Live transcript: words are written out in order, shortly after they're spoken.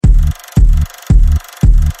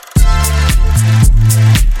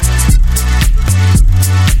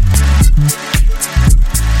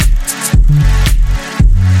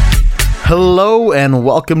Hello and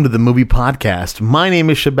welcome to the Movie Podcast. My name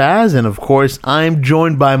is Shabazz, and of course, I'm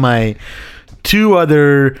joined by my two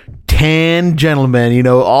other tan gentlemen. You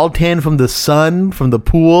know, all tan from the sun, from the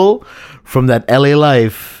pool, from that LA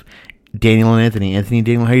life. Daniel and Anthony. Anthony,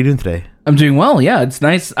 Daniel, how are you doing today? I'm doing well. Yeah, it's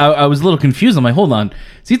nice. I was a little confused. I'm like, hold on.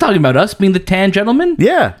 Is he talking about us being the tan gentlemen?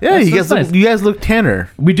 Yeah. That's nice. You guys look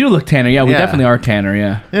tanner. We do look tanner. Yeah, we Yeah. definitely are tanner.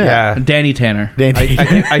 Yeah. Danny Tanner.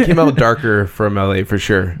 I came out darker from LA for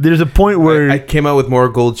sure. There's a point where I came out with more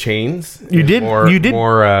gold chains. You and did? More, You did?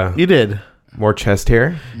 More, you did. more chest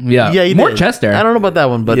hair. Yeah. Yeah, you More did. chest hair. I don't know about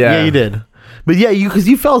that one, but yeah, Yeah. you did. But yeah, because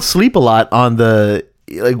you fell asleep a lot on the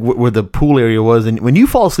where the pool area was, and when you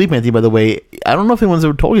fall asleep, Anthony, by the way, I don't know if anyone's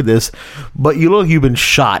ever told you this, but you look like you've been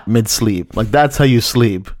shot mid-sleep. Like that's how you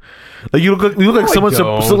sleep. Like you look like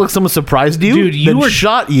someone surprised you. Dude, you then were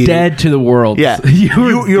shot you. dead to the world. Yeah,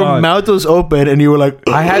 Your your mouth was open, and you were like,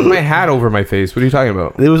 I had my hat over my face. What are you talking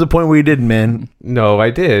about? There was a point where you didn't, man. No, I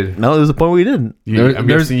did. No, there was a point where you didn't. I'm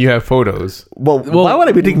guessing you have photos. Well, why would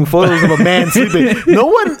I be taking photos of a man sleeping? No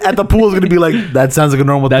one at the pool is going to be like, that sounds like a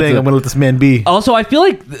normal thing. I'm going to let this man be. Also, I feel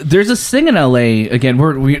like there's a thing in LA. Again,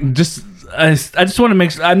 we just. I just want to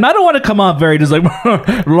make sure. I don't want to come off very just like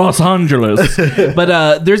Los Angeles,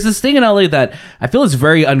 but there's this thing in LA that I feel is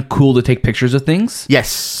very uncool to take pictures of things. Yes.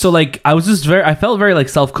 So like I felt very like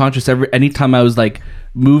self-conscious anytime I was like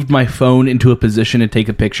moved my phone into a position to take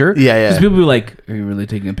a picture. Yeah. Because people be like, "Are you really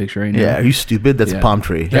taking a picture right now?" Yeah, are you stupid? That's a Yeah. palm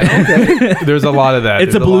tree. There's a lot of that.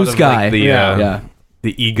 It's There's a blue lot of, sky. Like, Yeah.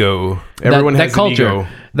 the ego. Everyone that has culture. an ego.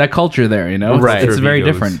 That culture there, you know, Right. It's very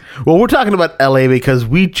Egos. different. Well, we're talking about LA because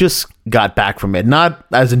we just got back from it. Not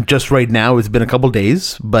as in just right now. It's been a couple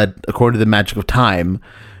days, but according to the magic of time,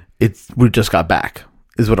 we just got back.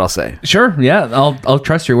 Is what I'll say. Sure, yeah, I'll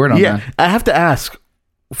trust your word on Yeah, that. I have to ask.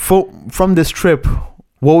 From this trip,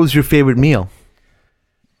 what was your favorite meal?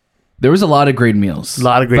 There was a lot of great meals.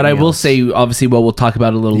 But I will meals. say, obviously, we'll talk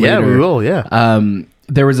about it a little Yeah, later. we will. Yeah.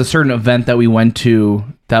 There was a certain event that we went to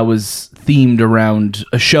that was themed around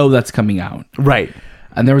a show that's coming out, Right.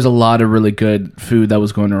 and there was a lot of really good food that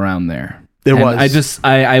was going around there. There And was.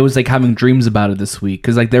 I was like having dreams about it this week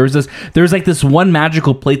because like there was like this one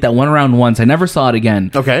magical plate that went around once. I never saw it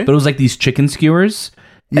again. Okay. But it was like these chicken skewers.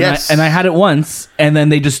 Yes. And I had it once, and then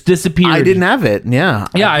they just disappeared. I didn't have it. Yeah.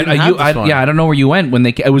 Yeah, didn't have this one. I don't know where you went when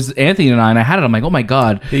it was Anthony and I had it. I'm like, oh my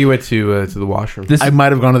god, You went to the washroom. this I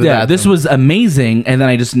might have gone to the bathroom. this was amazing, and then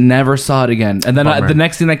I just never saw it again. And then Bummer. the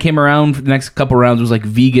next thing that came around for the next couple rounds was like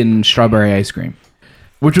vegan strawberry ice cream,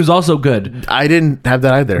 which was also good. I didn't have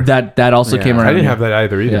that either. That also Yeah, came around. I didn't yeah. have that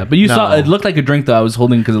either. Yeah, but you No. saw it looked like a drink though. I was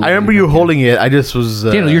holding because I remember you holding it. I just was.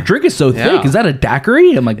 Daniel, your drink is so yeah. thick. Is that a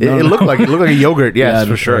daiquiri? I'm like, no, It no. looked like a yogurt. Yes,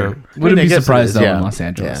 Yeah, for sure. yeah. Wouldn't I be guess it surprised is, though yeah. in Los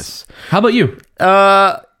Angeles. Yes. How about you?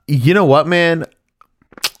 You know what, man?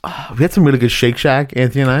 We had some really good Shake Shack,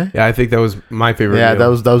 Anthony and I. Yeah, I think that was my favorite. Yeah,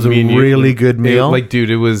 meal. that was a Me and you- really good meal. Dude,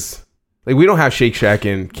 it was like we don't have Shake Shack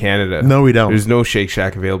in Canada. No, we don't. There's no Shake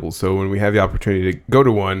Shack available. So when we have the opportunity to go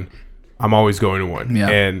to one, I'm always going to one. Yeah.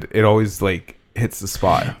 And it always like hits the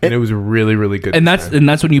spot, and it was really, really good. And this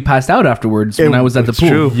that's time. when you passed out afterwards when I was at the It's pool.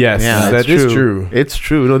 True. Yes, yeah, that it's is true. It's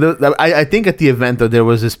true. No, I think at the event though there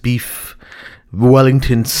was this beef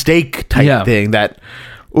Wellington steak type thing that.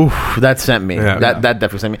 Oof, that sent me. Yeah. That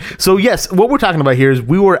definitely sent me. So yes, what we're talking about here is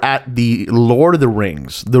we were at the Lord of the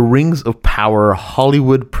Rings, the Rings of Power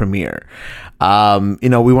Hollywood premiere.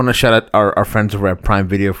 We want to shout out our friends over at Prime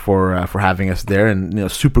Video for having us there, and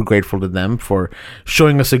super grateful to them for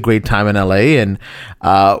showing us a great time in LA. And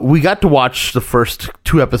we got to watch the first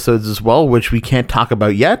 2 episodes as well, which we can't talk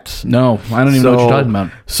about yet. No, I don't even know what you're talking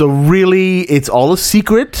about. So really, it's all a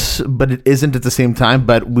secret, but it isn't at the same time.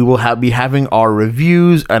 But we will be having our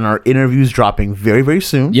reviews and our interviews dropping very, very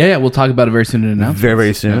soon. Yeah, we'll talk about it very soon in announcements. Very,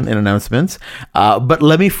 very soon in announcements. But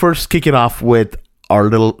let me first kick it off with our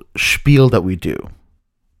little spiel that we do.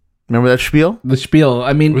 Remember that spiel? The spiel.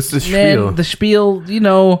 I mean, What's the man, spiel? the spiel.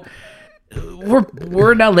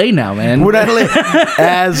 We're in LA now, man. We're not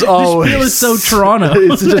as always. spiel is so Toronto.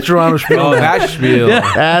 It's just a Toronto spiel. Oh, that spiel.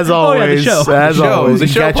 As yeah, the always, show. as The show, always, the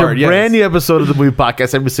you show catch part, a yes. brand new episode of the Movie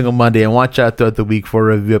Podcast every single Monday, and watch out throughout the week for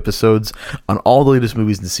review episodes on all the latest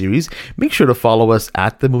movies in the series. Make sure to follow us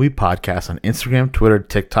at the Movie Podcast on Instagram, Twitter,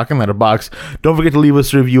 TikTok, and Letterboxd. Don't forget to leave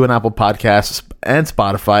us a review on Apple Podcasts and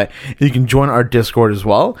Spotify. And you can join our Discord as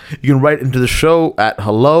well. You can write into the show at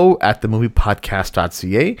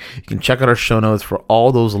hello@themoviepodcast.ca. You can check out our show notes for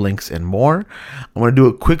all those links and more. I'm going to do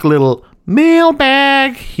a quick little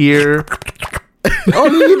mailbag here. Oh,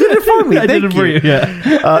 you did it for me. I did it for you.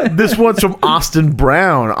 Yeah. This one's from Austin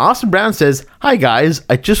Brown. Austin Brown says, "Hi guys,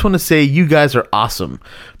 I just want to say you guys are awesome.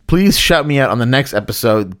 please shout me out on the next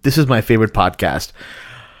episode. This is my favorite podcast.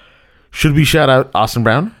 Should we shout out Austin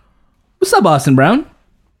Brown? What's up, Austin Brown?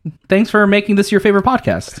 Thanks for making this your favorite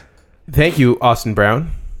podcast. Thank you, Austin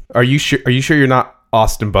Brown. Are you sure you're not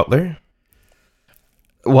Austin Butler?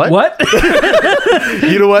 What? What?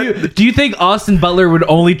 You know what? Do you think Austin Butler would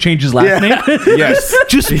only change his last name? Yes.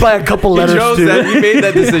 Just by a couple letters, Shows too. that you made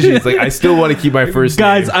that decision. It's like, I still want to keep my first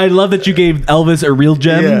Guys, name. I love that you gave Elvis a real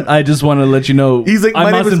gem. Yeah. I just want to let you know. He's like, I'm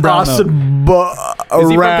my name is Brown, though.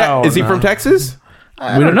 Austin Brown. Is he from Texas?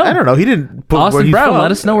 I don't know. I don't know. He didn't put Austin where he's Brown, from.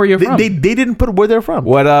 let us know where you're from. They didn't put where they're from.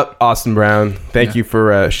 What up, Austin Brown? Thank you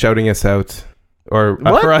for shouting us out. Or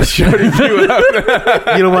What? for us shouting you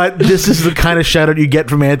out. You know what? This is the kind of shout out you get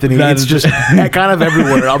from Anthony. That It's is- just kind of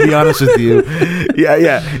everywhere. I'll be honest with you.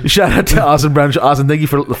 Yeah. Shout out to Austin Brown. Austin, thank you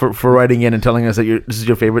for writing in and telling us that this is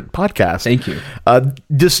your favorite podcast. Thank you.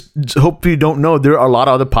 Just hope you don't know there are a lot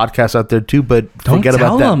of other podcasts out there too, but Don't forget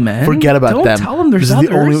tell about them. them, man. Forget about Don't them. tell them there's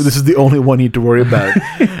others. This is the only one you need to worry about.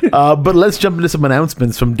 But let's jump into some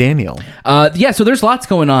announcements from Daniel. Yeah, so there's lots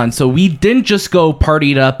going on. So we didn't just go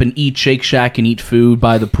party it up and eat Shake Shack and eat food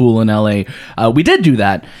by the pool in LA. We did do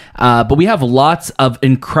that, but we have lots of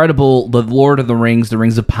incredible The Lord of the Rings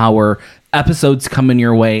of Power episodes coming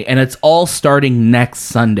your way, and it's all starting next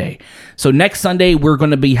Sunday. So next Sunday, we're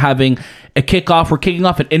going to be having a kickoff. We're kicking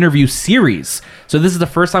off an interview series. So this is the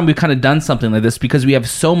first time we've kind of done something like this because we have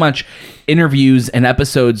so much interviews and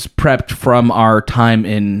episodes prepped from our time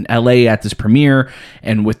in LA at this premiere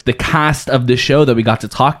and with the cast of the show that we got to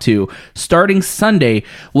talk to. Starting Sunday,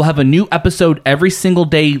 we'll have a new episode every single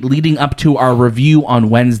day leading up to our review on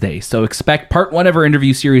Wednesday. So expect part 1 of our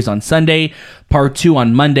interview series on Sunday, part 2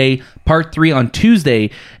 on Monday, part 3 on Tuesday,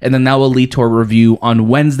 and then that will lead to our review on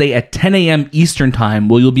Wednesday at 10 a.m. Eastern Time,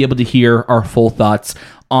 where you'll be able to hear our full thoughts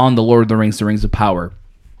on The Lord of the Rings of Power.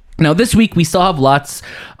 Now, this week, we still have lots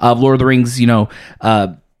of Lord of the Rings,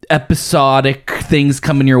 episodic things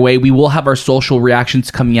coming your way. We will have our social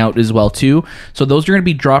reactions coming out as well, too. So those are going to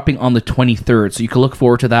be dropping on the 23rd. So you can look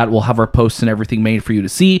forward to that. We'll have our posts and everything made for you to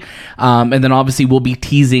see. And then obviously we'll be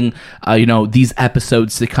teasing, these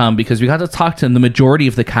episodes to come because we got to talk to the majority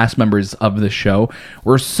of the cast members of the show.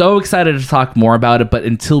 We're so excited to talk more about it, but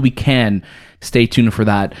until we can, stay tuned for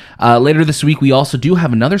that. Later this week, we also do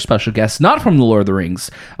have another special guest, not from The Lord of the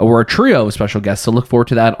Rings. We're a trio of special guests, so look forward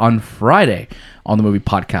to that on Friday on the Movie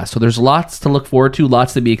Podcast. So there's lots to look forward to,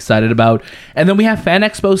 lots to be excited about. And then we have Fan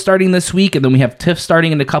Expo starting this week, and then we have TIFF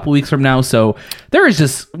starting in a couple weeks from now. So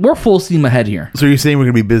we're full steam ahead here. So you're saying we're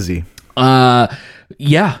going to be busy?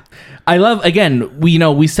 Yeah. I love, again,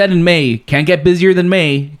 we said in May, can't get busier than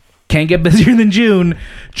May. Can't get busier than June.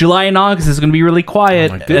 July and August is going to be really quiet.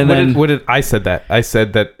 What did I said that? I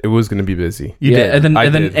said that it was going to be busy. You did. And then I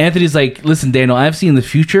and then did. Anthony's like, listen, Daniel, I've seen the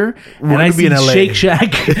future, and I gonna be see in LA. Shake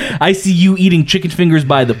Shack. I see you eating chicken fingers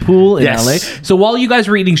by the pool in Yes. LA. So while you guys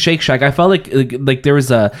were eating Shake Shack, I felt like there was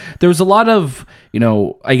a lot of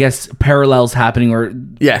I guess parallels happening, or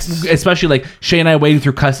Yes. especially like Shay and I waiting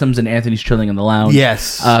through customs and Anthony's chilling in the lounge.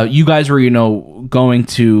 Yes. You guys were going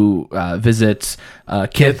to visit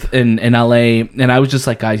Kith in LA, and I was just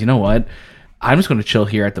like, guys, you know what? I'm just going to chill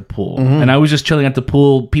here at the pool. And I was just chilling at the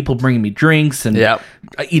pool, people bringing me drinks and Yep.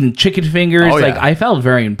 eating chicken fingers. Oh, yeah. Like, I felt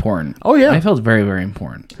very important. Oh, yeah. I felt very, very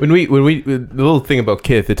important. When we the little thing about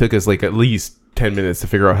Kith, it took us like at least 10 minutes to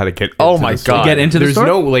figure out how to get Oh into my the store. God. Get into the There's store?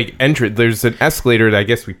 no like entrance. There's an escalator that I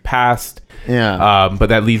guess we passed. Yeah. But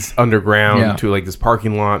that leads underground Yeah. to like this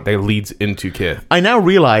parking lot that leads into Kith. I now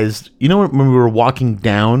realized, when we were walking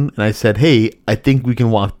down and I said, hey, I think we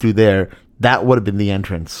can walk through there, that would have been the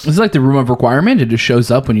entrance. It's like the room of requirement. It just shows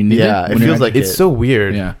up when you need Yeah, it. it when you're feels at- like It's it. so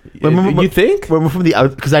weird. Yeah. You think? When we're from the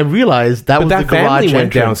out, because I realized that But was that the garage family went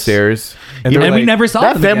entrance. downstairs. Yeah, they're and we like- never saw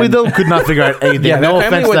That them family, again. though, could not figure out anything. Yeah, no that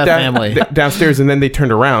offense family to that went family. downstairs and then they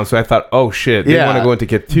turned around. So I thought, oh shit, they Yeah. want to go into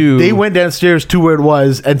Kith too. They went downstairs to where it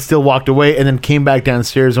was and still walked away and then came back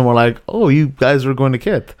downstairs and were like, oh, you guys were going to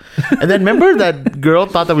Kith. And then remember that girl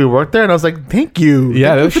thought that we worked there and I was like, thank you.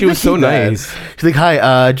 Yeah, Thank you for she was so thinking that. nice. She's like,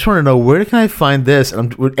 hi, I just want to know, where can I find this?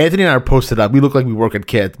 And Anthony and I are posted up. We look like we work at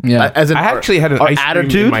Kith. Yeah. As in I actually had an our ice cream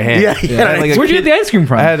attitude. in my hand. Yeah, Yeah, yeah. like a Where'd you get Kith- the ice cream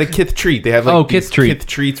from? I had a Kith treat. They have like Kith these treat. Kith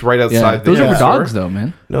treats right Yeah. outside. Those the are for store. dogs, though,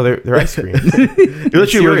 man. No, they're ice cream. It was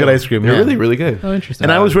actually really good ice cream. They're yeah. really, really good. Oh, interesting.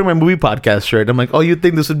 And I was wearing my movie podcast shirt. I'm like, oh, you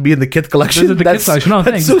think this would be in the Kith collection? This is the Kith collection. Oh,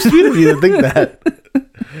 that's thanks. so sweet of you to think that.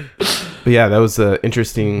 But yeah, that was an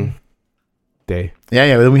interesting day.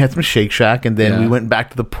 Yeah. But then we had some Shake Shack, and then Yeah. we went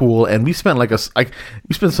back to the pool, and we spent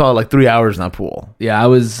solid 3 hours in that pool. Yeah, I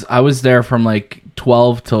was there from like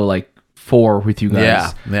 12 till like 4 with you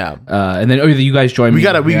guys. Yeah. And then you guys joined me. We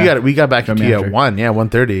got back Joined me to after.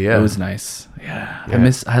 1:30. Yeah. It was nice. Yeah.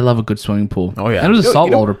 I love a good swimming pool. Oh, yeah. And it was a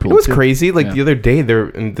saltwater pool. It was too. crazy. Like Yeah. the other day there,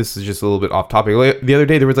 and this is just a little bit off topic. Like, the other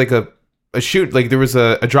day there was like a shoot, like there was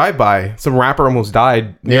a drive-by. Some rapper almost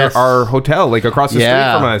died near Yes. our hotel, like across the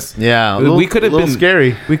street from us. Yeah. We could have been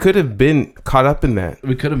scary. We could have been caught up in that.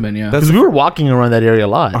 We could have been, yeah. That's Because we were walking around that area a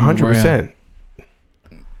lot. 100%.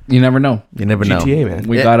 You never know. You never know. GTA, man.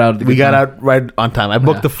 We got out. We got out right on time. I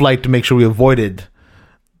booked the flight to make sure we avoided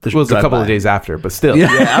the It was a couple drive-by. of days after, but still.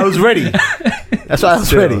 Yeah. Yeah, I was ready. That's why I was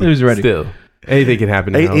Still. ready. It was ready. Still. Anything can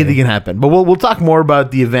happen. now. Anything can happen. But we'll talk more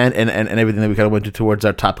about the event and everything that we kind of went to towards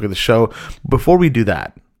our topic of the show. Before we do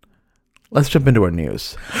that, let's jump into our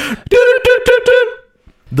news.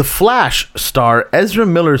 The Flash star Ezra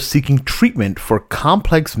Miller seeking treatment for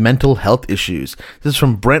complex mental health issues. This is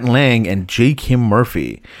from Brent Lang and J. Kim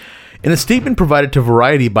Murphy. In a statement provided to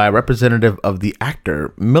Variety by a representative of the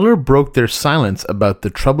actor, Miller broke their silence about the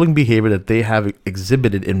troubling behavior that they have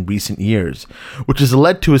exhibited in recent years, which has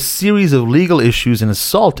led to a series of legal issues and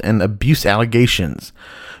assault and abuse allegations.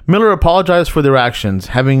 Miller apologized for their actions.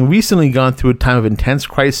 Having recently gone through a time of intense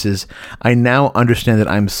crisis, I now understand that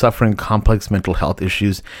I'm suffering complex mental health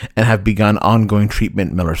issues and have begun ongoing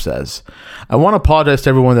treatment, Miller says. I want to apologize to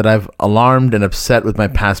everyone that I've alarmed and upset with my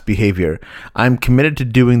past behavior. I'm committed to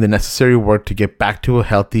doing the necessary work to get back to a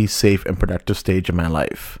healthy, safe, and productive stage in my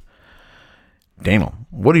life. Daniel,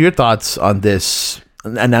 what are your thoughts on this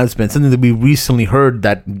announcement? Something that we recently heard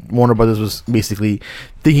that Warner Brothers was basically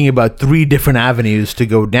thinking about 3 different avenues to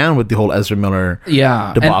go down with the whole Ezra Miller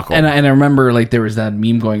debacle. And I remember like there was that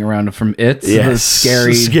meme going around from It. Yes.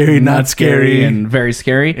 Scary, not scary. and very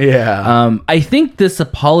scary. Yeah. I think this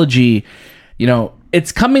apology,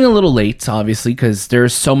 it's coming a little late, obviously, because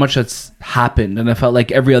there's so much that's happened, and I felt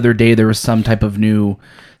like every other day there was some type of new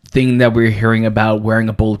thing that we were hearing about, wearing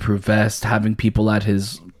a bulletproof vest, having people on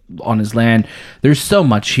his land. There's so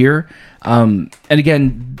much here. And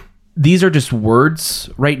again, these are just words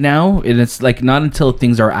right now, and it's like not until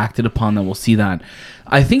things are acted upon that we'll see that.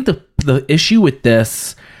 I think the issue with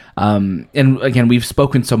this, and again, we've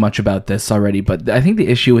spoken so much about this already, but I think the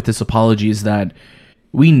issue with this apology is that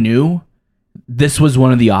we knew this was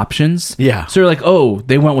one of the options. Yeah. So you're like, oh,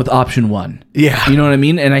 they went with option 1. Yeah. You know what I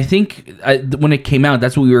mean? And I think when it came out,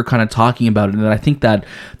 that's what we were kind of talking about. And I think that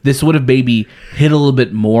this would have maybe hit a little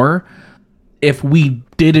bit more if we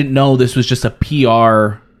didn't know this was just a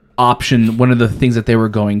PR option, one of the things that they were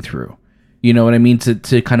going through. You know what I mean?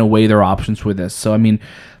 To kind of weigh their options with this. So, I mean,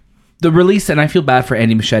 the release, and I feel bad for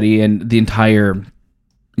Andy Muschietti and the entire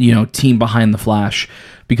team behind The Flash,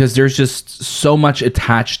 because there's just so much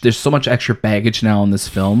attached. There's so much extra baggage now in this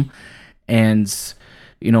film. And,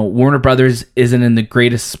 Warner Brothers isn't in the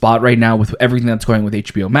greatest spot right now with everything that's going with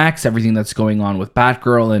HBO Max, everything that's going on with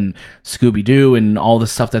Batgirl and Scooby-Doo and all the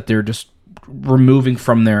stuff that they're just removing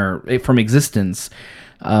from existence.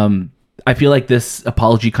 I feel like this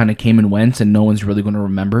apology kind of came and went, and no one's really going to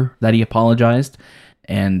remember that he apologized.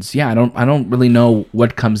 And yeah, I don't really know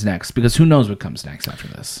what comes next, because who knows what comes next after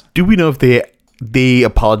this. Do we know if they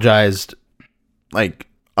apologized like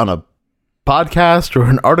on a podcast or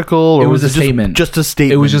an article, or It was a just- statement. Just a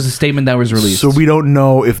statement. It was just a statement that was released. So we don't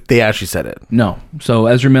know if they actually said it, No. So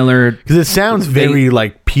Ezra Miller, because it sounds very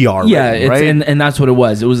like PR. yeah, written, it's right? and that's what it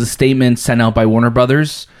was. It was a statement sent out by Warner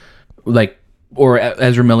Brothers, or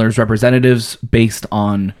Ezra Miller's representatives, based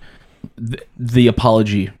on the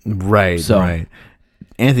apology. right. So- Right.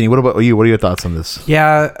 Anthony, what about you? What are your thoughts on this?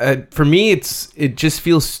 Yeah, for me, it just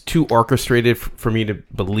feels too orchestrated for me to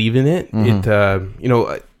believe in it.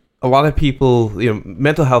 It, a lot of people,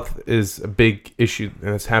 mental health is a big issue,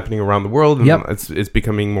 and it's happening around the world, and Yep. it's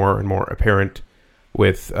becoming more and more apparent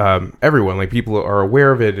with everyone. Like, people are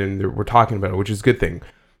aware of it, and we're talking about it, which is a good thing.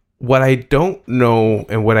 What I don't know,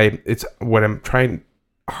 and what I'm trying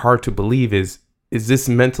hard to believe is this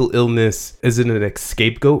mental illness, is it an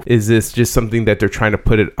scapegoat? Is this just something that they're trying to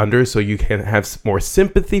put it under so you can have more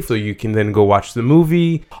sympathy, so you can then go watch the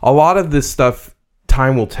movie? A lot of this stuff,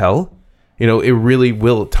 time will tell. It really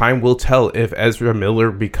will. Time will tell if Ezra Miller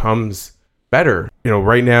becomes better.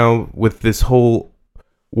 Right now with this whole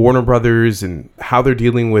Warner Brothers and how they're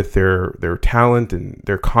dealing with their talent and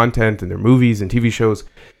their content and their movies and TV shows,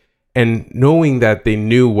 and knowing that they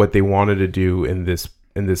knew what they wanted to do in this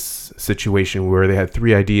situation where they had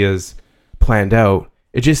 3 ideas planned out,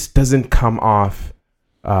 it just doesn't come off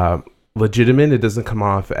legitimate. It doesn't come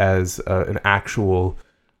off as an actual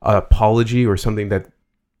apology or something that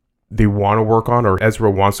they want to work on, or Ezra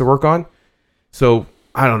wants to work on. So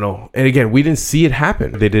I don't know. And again, we didn't see it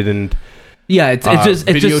happen. They didn't Yeah, it's just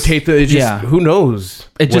videotape. Who knows?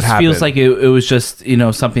 It what just happened. feels like it was just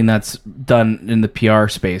something that's done in the PR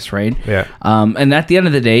space, right? Yeah. And at the end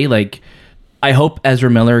of the day, like, I hope Ezra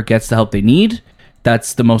Miller gets the help they need.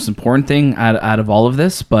 That's the most important thing out of all of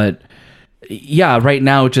this. But yeah, right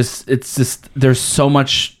now it's just there's so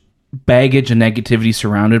much baggage and negativity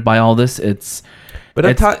surrounded by all this.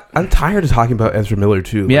 I'm tired of talking about Ezra Miller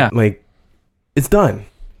too. Yeah. Like it's done.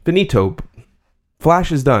 Finito.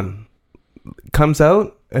 Flash is done. Comes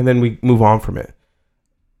out and then we move on from it.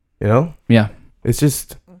 You know? Yeah. It's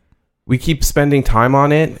just we keep spending time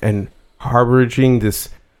on it and harboring this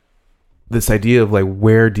idea of like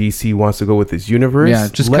where DC wants to go with this universe. Yeah,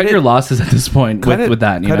 just cut your losses at this point with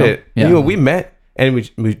that. Cut it. Yeah. We met and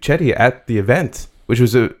Muchetti at the event, which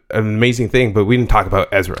was an amazing thing, but we didn't talk about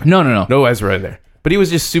Ezra. No Ezra in there. But he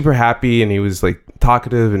was just super happy and he was like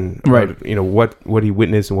talkative and what he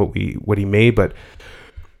witnessed and what he made. But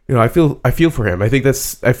I feel for him. I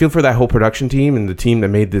feel for that whole production team and the team that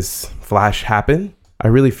made this Flash happen. I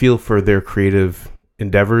really feel for their creative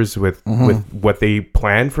endeavors with what they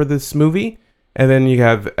planned for this movie. And then you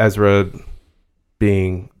have Ezra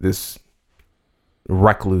being this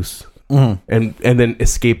recluse and then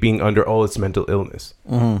escaping under all its mental illness,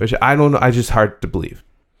 which I don't know. I just hard to believe.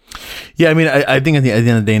 Yeah, I mean, I think at the end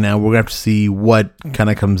of the day now, we're going to have to see what kind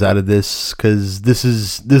of comes out of this, because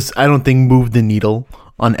this I don't think moved the needle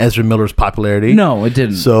on Ezra Miller's popularity. No, it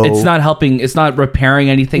didn't. So it's not helping. It's not repairing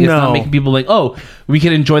anything. It's not making people like, oh, we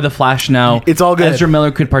can enjoy the Flash now. It's all good. Ezra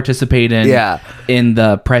Miller could participate in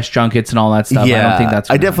the press junkets and all that stuff. Yeah, I don't think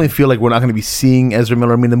that's. I definitely feel like we're not going to be seeing Ezra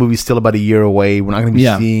Miller. I mean, the movie's still about a year away. We're not going to be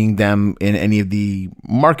seeing them in any of the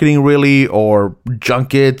marketing really or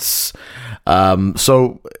junkets.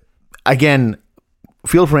 So again,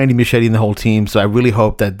 feel for Andy Muschietti and the whole team. So I really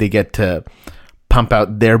hope that they get to pump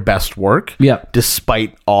out their best work,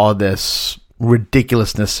 despite all this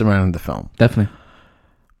ridiculousness surrounding the film. Definitely.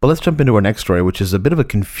 But let's jump into our next story, which is a bit of a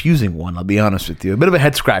confusing one. I'll be honest with you, a bit of a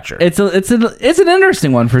head scratcher. It's an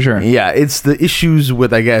interesting one for sure. Yeah, it's the issues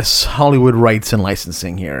with, I guess, Hollywood rights and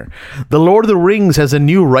licensing here. The Lord of the Rings has a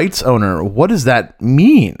new rights owner. What does that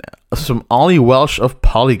mean? From Ollie Welsh of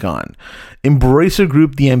Polygon. Embracer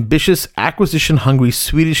Group, the ambitious, acquisition-hungry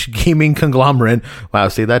Swedish gaming conglomerate, wow,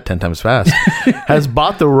 say that 10 times fast, has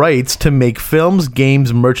bought the rights to make films,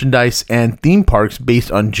 games, merchandise, and theme parks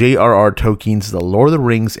based on J.R.R. Tolkien's The Lord of the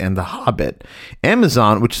Rings and The Hobbit.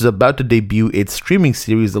 Amazon, which is about to debut its streaming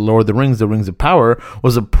series, The Lord of the Rings, The Rings of Power,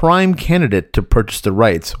 was a prime candidate to purchase the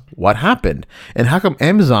rights. What happened? And how come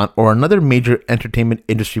Amazon or another major entertainment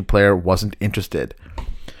industry player wasn't interested?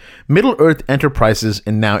 Middle-earth Enterprises,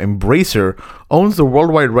 and now Embracer, owns the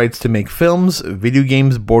worldwide rights to make films, video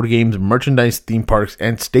games, board games, merchandise, theme parks,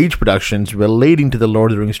 and stage productions relating to the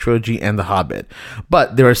Lord of the Rings trilogy and The Hobbit.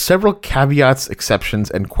 But there are several caveats, exceptions,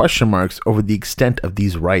 and question marks over the extent of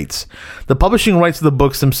these rights. The publishing rights of the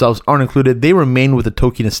books themselves aren't included. They remain with the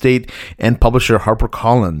Tolkien estate and publisher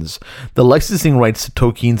HarperCollins. The licensing rights to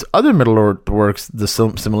Tolkien's other Middle-earth works, The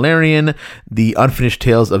Silmarillion, The Unfinished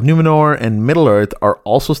Tales of Numenor, and Middle-earth, are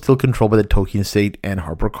also still controlled by the Tolkien estate and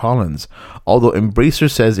HarperCollins, although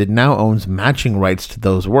Embracer says it now owns matching rights to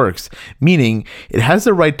those works, meaning it has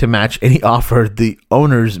the right to match any offer the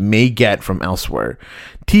owners may get from elsewhere.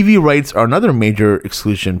 TV rights are another major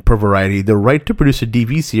exclusion per Variety. The right to produce a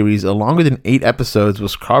TV series longer than 8 episodes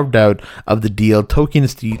was carved out of the deal Tolkien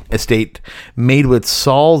estate made with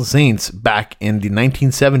Saul Zaentz back in the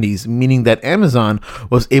 1970s, meaning that Amazon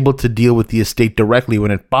was able to deal with the estate directly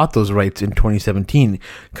when it bought those rights in 2017,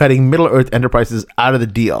 cutting Middle-earth Enterprises out of the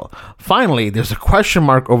deal. Finally, there's a question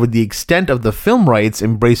mark over the extent of the film rights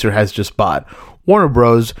Embracer has just bought. Warner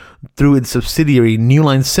Bros., through its subsidiary New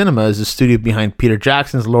Line Cinemas, the studio behind Peter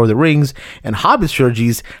Jackson's Lord of the Rings and Hobbit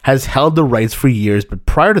trilogies, has held the rights for years, but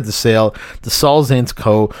prior to the sale, the Saul Zaentz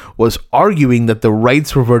Co. was arguing that the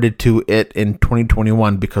rights reverted to it in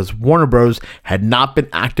 2021 because Warner Bros. Had not been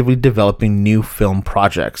actively developing new film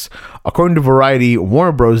projects. According to Variety,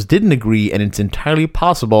 Warner Bros. Didn't agree, and it's entirely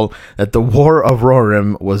possible that The War of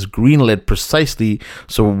Rohirrim was greenlit precisely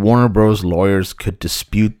so Warner Bros. Lawyers could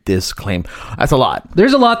dispute this claim. That's a lot.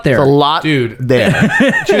 There's a lot there. There's a lot, dude. There.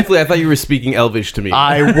 Truthfully, I thought you were speaking Elvish to me.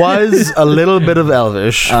 I was a little bit of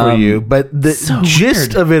Elvish for you, but the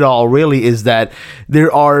gist of it all really is that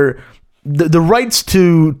there are the rights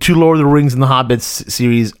to Lord of the Rings and the Hobbit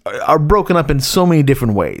series are broken up in so many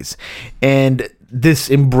different ways, and this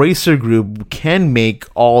Embracer Group can make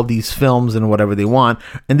all these films and whatever they want,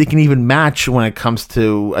 and they can even match when it comes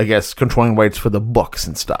to, I guess, controlling rights for the books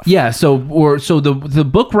and stuff. Yeah, so the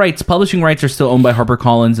book rights, publishing rights are still owned by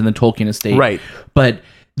HarperCollins and the Tolkien estate. Right. But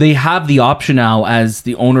they have the option now as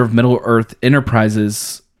the owner of Middle Earth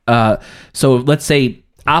Enterprises. So let's say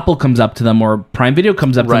Apple comes up to them or Prime Video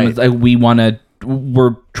comes up to them, like,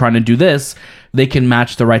 we're trying to do this. They can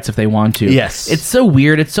match the rights if they want to. Yes. It's so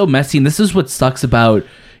weird. It's so messy. And this is what sucks about,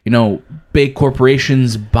 big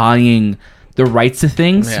corporations buying the rights to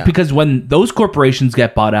things, because when those corporations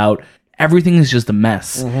get bought out, everything is just a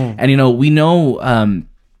mess. And we know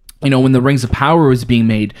when the Rings of Power was being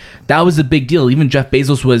made, that was a big deal. Even Jeff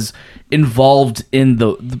Bezos was involved in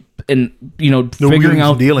figuring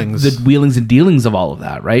out the wheelings and dealings of all of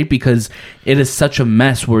that, right? Because it is such a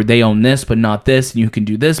mess where they own this but not this, and you can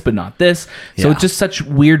do this but not this. So it's just such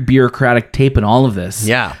weird bureaucratic tape in all of this.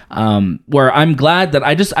 Yeah. Where I'm glad that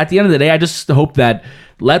at the end of the day, I just hope that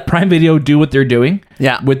let Prime Video do what they're doing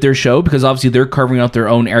with their show, because obviously they're carving out their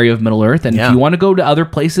own area of Middle Earth. And if you want to go to other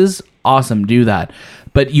places, awesome, do that.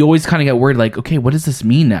 But you always kind of get worried, like, okay, what does this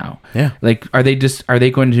mean now? Yeah. Like, are they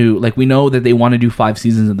going to, like, we know that they want to do 5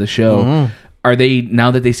 seasons of the show. Are they,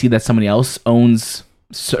 now that they see that somebody else owns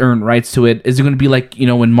certain rights to it, is it going to be like,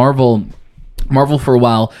 when Marvel for a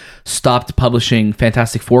while stopped publishing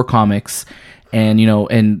Fantastic Four comics and,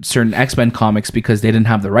 and certain X-Men comics because they didn't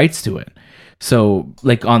have the rights to it. So,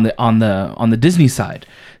 like, on the Disney side.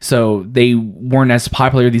 So they weren't as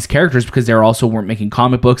popular, these characters, because they also weren't making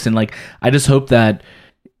comic books. And, like, I just hope that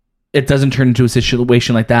it doesn't turn into a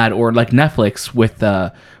situation like that, or like Netflix with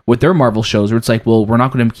their Marvel shows, where it's like, well, we're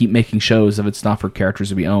not going to keep making shows if it's not for characters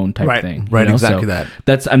to be owned type thing. Right, exactly that.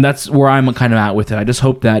 That's where I'm kind of at with it. I just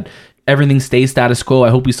hope that everything stays status quo.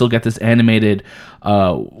 I hope we still get this animated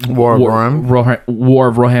War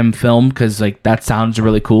of Rohan film, because, like, that sounds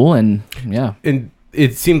really cool. And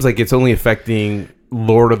it seems like it's only affecting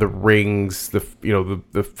Lord of the Rings, the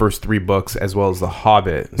first 3 books, as well as The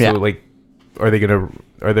Hobbit. So like,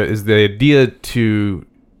 is the idea to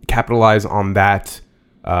capitalize on that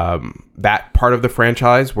part of the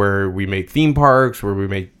franchise where we make theme parks, where we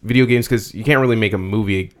make video games, because you can't really make a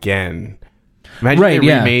movie again. Imagine they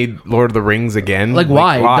remade Lord of the Rings again. Like,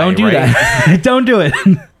 why? Don't do that. Don't do it.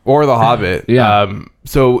 Or The Hobbit.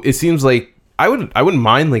 So it seems like I wouldn't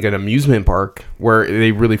mind, like, an amusement park where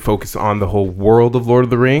they really focus on the whole world of Lord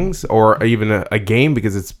of the Rings, or even a game,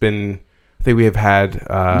 because it's been, I think we had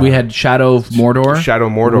Shadow of Mordor, Shadow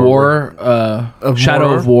of Mordor,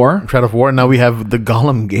 Shadow of War, and now we have the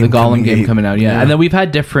Gollum game. Coming out, and then we've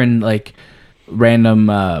had different, like, random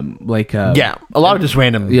a lot of just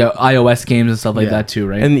random iOS games and stuff like that too,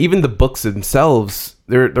 right? And even the books themselves,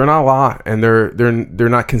 they're not a lot, and they're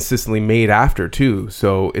not consistently made after too.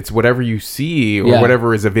 So it's whatever you see or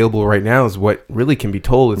whatever is available right now is what really can be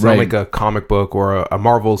told. It's not like a comic book or a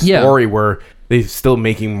Marvel story where they're still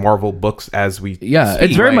making Marvel books as we speak,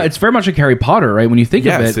 it's very much like Harry Potter, right? When you think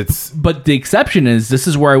of it, but the exception is, this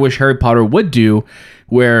is where I wish Harry Potter would do,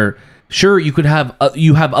 where sure, you could have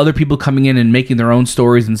other people coming in and making their own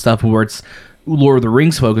stories and stuff, where it's Lord of the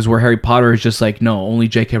Rings focus, where Harry Potter is just like, no, only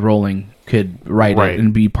J.K. Rowling could write it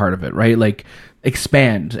and be part of it, right? Like,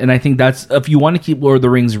 expand. And I think that's, if you want to keep Lord of the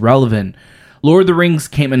Rings relevant, Lord of the Rings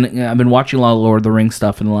came in. I've been watching a lot of Lord of the Rings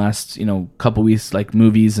stuff in the last couple weeks, like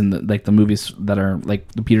movies and the movies that are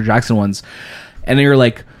like the Peter Jackson ones, and you're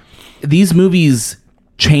like, these movies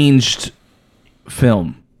changed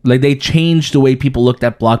film. Like, they changed the way people looked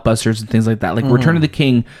at blockbusters and things like that. Like, Return of the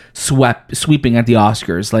King sweeping at the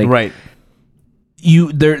Oscars. Like,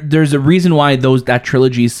 there's a reason why that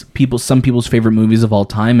trilogy's some people's favorite movies of all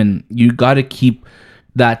time, and you got to keep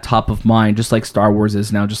that top of mind, just like Star Wars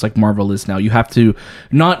is now, just like Marvel is now. You have to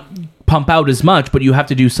not pump out as much, but you have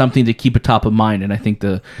to do something to keep it top of mind. And I think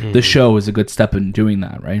the show is a good step in doing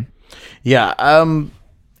that, right? Yeah.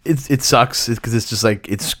 It sucks because it's just like,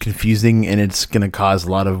 it's confusing, and it's going to cause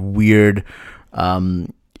a lot of weird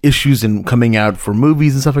issues in coming out for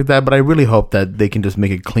movies and stuff like that. But I really hope that they can just make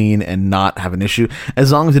it clean and not have an issue,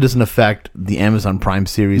 as long as it doesn't affect the Amazon Prime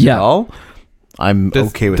series at all. I'm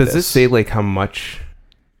okay with this. Does this say, like, how much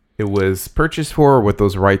it was purchased for, or what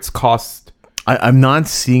those rights cost? I'm not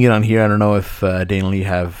seeing it on here. I don't know if Daniel, you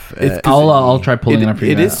have. I'll try pulling it up for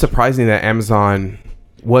you. It is surprising that Amazon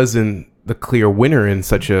wasn't the clear winner in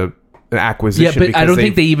such an acquisition. Yeah, but I don't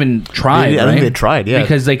think they even tried. I think they tried,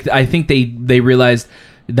 because, like, I think they realized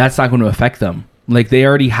that's not going to affect them. Like, they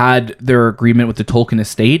already had their agreement with the Tolkien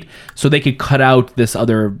estate, so they could cut out this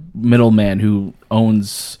other middleman who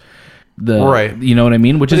owns the you know what I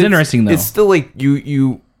mean? Which is interesting, though. It's still like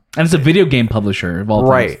you and it's a video game publisher of all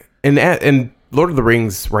times. And Lord of the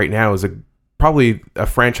Rings right now is probably a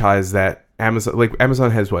franchise that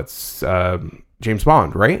Amazon has James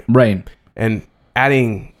Bond, right? Right. And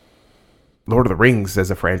adding Lord of the Rings as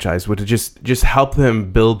a franchise would just help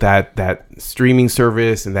them build that streaming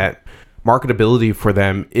service and that marketability for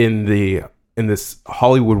them in this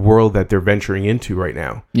Hollywood world that they're venturing into right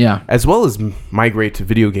now. Yeah. As well as migrate to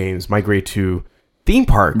video games, migrate to theme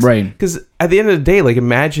parks. Right. Because at the end of the day, like,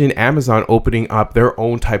 imagine Amazon opening up their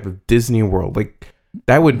own type of Disney World. Like,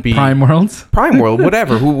 that would be Prime Worlds. Prime World,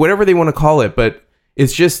 whatever, whatever they want to call it. But it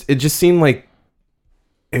just seemed like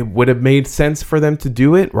it would have made sense for them to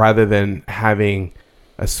do it rather than having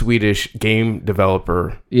a Swedish game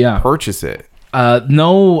developer purchase it.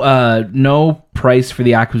 No price for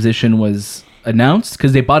the acquisition was announced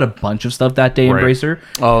because they bought a bunch of stuff that day in Right. Bracer.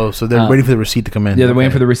 Oh, so they're waiting for the receipt to come in. Yeah, they're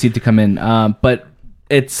waiting for the receipt to come in. But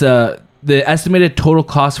it's the estimated total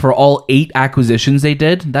cost for all 8 acquisitions they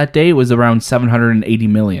did that day was around $780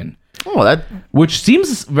 million. Oh, that Which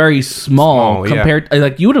seems very small yeah. compared.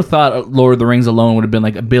 Like, you would have thought Lord of the Rings alone would have been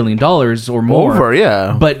like $1 billion or more. over,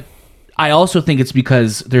 yeah. But I also think it's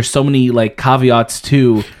because there's so many like caveats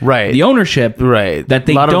to Right. the ownership, Right. That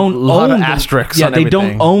they Lot of- don't lot own of the- asterisks Yeah, on they don't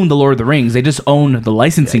everything. own the Lord of the Rings. They just own the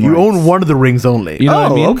licensing. you rights. own one of the rings only. You know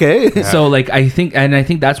what I mean? Okay. So like I think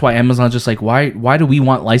that's why Amazon's just like why do we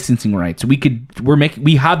want licensing rights? We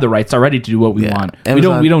have the rights already to do what we Yeah. want.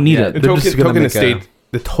 Amazon- we don't need yeah. it. The They're just gonna Tolkien make estate,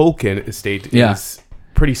 the Tolkien estate Yeah. is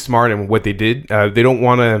pretty smart in what they did. They don't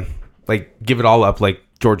want to like give it all up like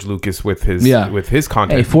George Lucas with his Hey,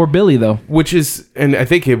 content. for Billy though. Which is, and I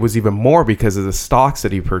think it was even more because of the stocks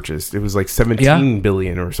that he purchased. It was like 17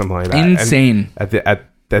 billion or something like that. And Insane. at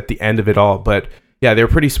the end of it all. But yeah, they're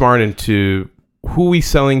pretty smart into who he's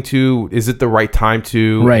selling to. Is it the right time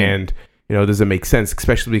to? Right. And does it make sense?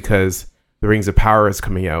 Especially because the Rings of Power is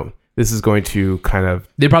coming out. This is going to kind of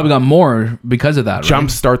They probably got more because of that. Right?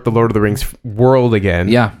 jumpstart the Lord of the Rings world again.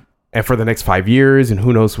 Yeah. And for the next 5 years, and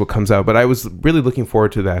who knows what comes out. But I was really looking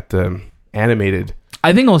forward to that animated.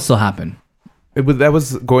 I think it'll still happen. That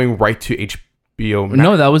was going right to HBO.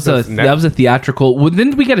 No, that was a theatrical. Well,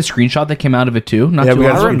 didn't we get a screenshot that came out of it too? Not Yeah, too we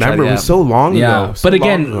long got I a ago. remember screenshot, it was so long Yeah, ago. but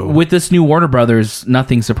again, with this new Warner Brothers,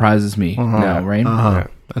 nothing surprises me now, right? Yeah.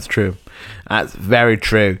 That's true. That's very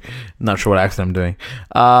true. Not sure what accent I'm doing.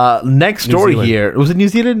 Next story Zealand. here. Was it New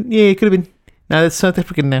Zealand? Yeah, it could have been. No, that's South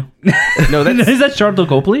African now. No, that's. Is that Charlotte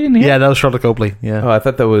Copley in here? Yeah, that was Charlotte Copley. Yeah. Oh, I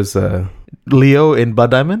thought that was. Leo in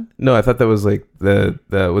Blood Diamond? No, I thought that was like the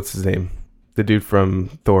what's his name, the dude from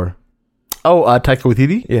Thor. Oh, Taika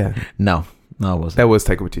Waititi? Yeah, No, it wasn't. that was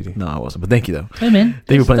Taika Waititi. No, it wasn't. But thank you, though. Hey man,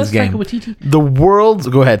 Thank you for playing this game. The world's...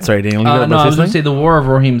 Go ahead. Sorry, Daniel. You got No, I was this going to thing? say the War of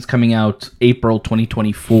Rohirrim is coming out April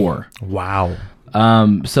 2024. Wow.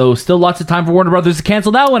 So still lots of time for Warner Brothers to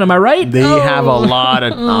cancel that one. Am I right? They have a lot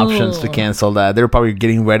of options to cancel that. They're probably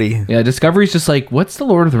getting ready. Yeah, Discovery's just like, what's the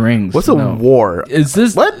Lord of the Rings? What's a No. war? Is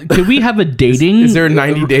this What? Could we have a dating? Is there a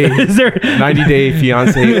 90 day Is there? 90 day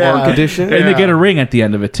fiance arc edition? And they get a ring at the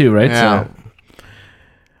end of it too, right? Yeah. So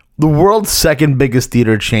The world's second biggest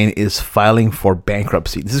theater chain is filing for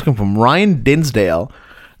bankruptcy. This is coming from Ryan Dinsdale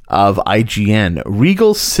of IGN.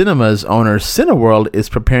 Regal Cinemas owner Cineworld is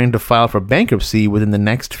preparing to file for bankruptcy within the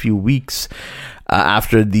next few weeks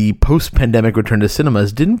after the post-pandemic return to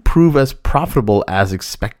cinemas didn't prove as profitable as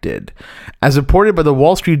expected. As reported by the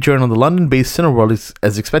Wall Street Journal, the London-based Cineworld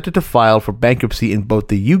is expected to file for bankruptcy in both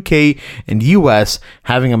the UK and US,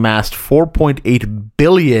 having amassed $4.8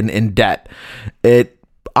 billion in debt. It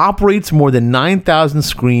operates more than 9,000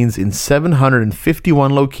 screens in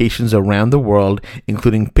 751 locations around the world,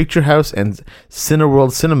 including Picture House and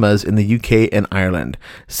Cineworld cinemas in the UK and Ireland,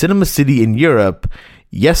 Cinema City in Europe,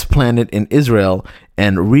 Yes Planet in Israel,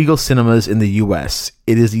 and Regal Cinemas in the US.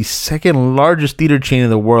 It is the second largest theater chain in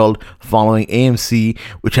the world, following AMC,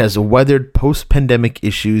 which has weathered post-pandemic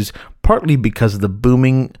issues, partly because of the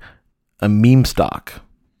booming meme stock.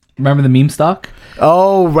 remember the meme stock?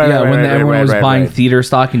 Oh, right, Yeah, right, when right, everyone right, was right, buying right. theater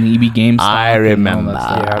stock and EB Games stock. I and all that remember.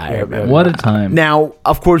 stuff. Yeah, I remember. What a time. Now,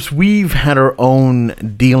 of course, we've had our own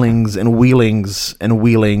dealings and wheelings and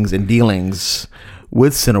wheelings and dealings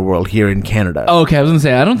with Cineworld here in Canada. Oh, okay, I was gonna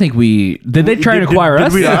say I don't think we did. They try and acquire did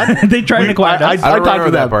us? we not? They tried and acquire us. I I don't talked remember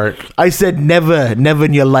to that them. part. I said never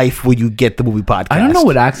in your life will you get the movie podcast. I don't know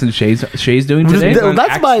what accent Shay's doing today. Th-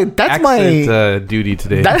 that's my accent, duty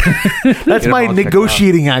today. that's Get my them all checked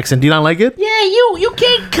negotiating accent. Do you not like it? Yeah, you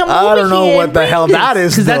can't come I don't know what the hell that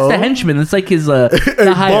is. Because that's though. the henchman. It's like his the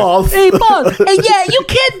higher- boss. Hey boss. Hey, yeah, you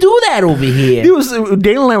can't do that over here. It was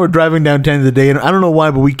Daniel and I were driving downtown the day, and I don't know why,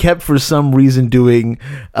 but we kept for some reason doing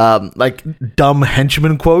saying like dumb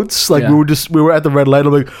henchman quotes. Like Yeah. we were at the red light.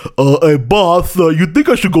 I'm like, hey boss, you think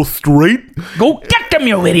I should go straight? Go get them,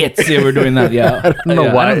 you idiots! Yeah, we're doing that. Yeah, I don't know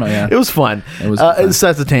Yeah, why. I don't know, yeah. It was fun. It was fun.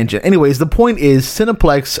 That's a tangent. Anyways, the point is,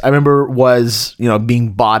 Cineplex, I remember, was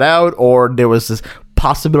being bought out, or there was this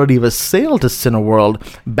possibility of a sale to Cineworld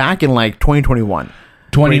back in like 2021.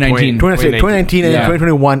 2019. 2019 and Yeah.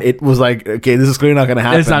 2021, it was like, okay, this is clearly not going to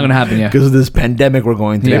happen. It's not going to happen. Yeah. because of this pandemic we're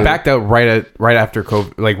going through. They backed out right after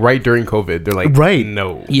COVID, like right during COVID. They're like, Right.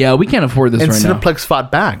 no. Yeah, we can't afford this And right now. Cineplex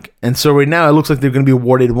fought back, and so right now it looks like they're going to be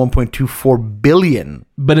awarded 1.24 billion.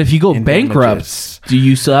 But if you go in bankrupt, damages. do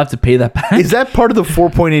you still have to pay that back? Is that part of the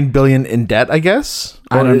 4.8 billion in debt? I guess.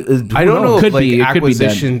 I Or don't- I don't know Could if like be. It could be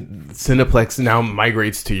acquisition Cineplex now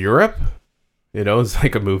migrates to Europe. It's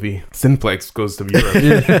like a movie. Cineplex goes to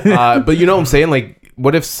Europe. But you know what I'm saying? Like,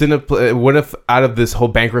 what if out of this whole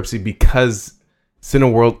bankruptcy, because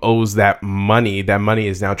Cineworld owes that money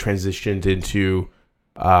is now transitioned into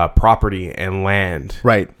property and land.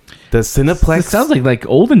 Right. Does Cineplex? It sounds like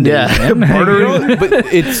olden days. Yeah. man. Bartering. but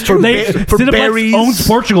it's true. For Cineplex berries. owns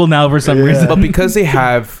Portugal now for some reason. But because they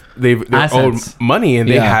have their own Assets. money and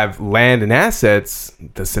they Yeah. have land and assets,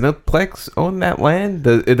 does Cineplex own that land?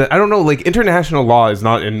 I don't know. Like, international law is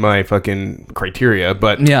not in my fucking criteria,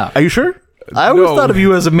 but Yeah. Are you sure? I always No. thought of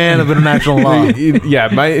you as a man of international law. yeah,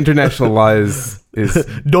 my international law is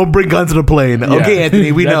Don't bring guns to the plane. Okay,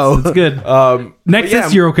 Anthony, we know. It's good. but Nexus, yeah,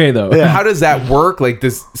 you're okay though. How does that work? Like,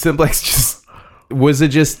 does Simplex was it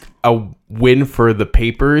just a win for the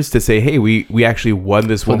papers to say, hey, we actually won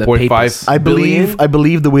this For the 1.5 papers. I billion?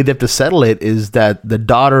 believe the way they have to settle it is that the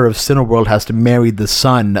daughter of Cineworld has to marry the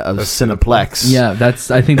son of Cineplex. Yeah,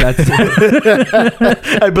 I think that's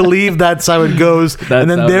I believe that's how it goes. And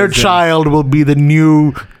then how their it's done. child will be the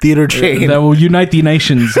new theater chain. that will unite the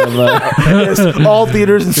nations of Yes, all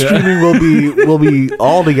theaters and streaming will be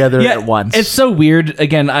all together at once. It's so weird.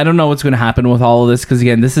 Again, I don't know what's going to happen with all of this because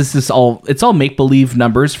again, this is just it's all make believe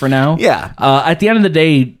numbers for now. Yeah. At the end of the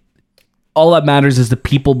day, all that matters is the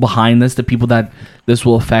people behind this, the people that this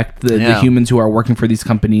will affect, the Yeah. humans who are working for these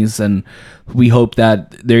companies, and we hope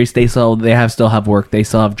that they still have work, they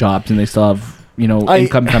still have jobs, and they still have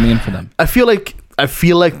income coming in for them. I feel like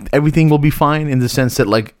everything will be fine in the sense that,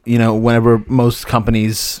 like, whenever most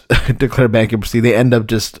companies declare bankruptcy, they end up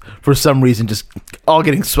just for some reason just all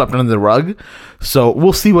getting swept under the rug. So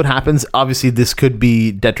we'll see what happens. Obviously, this could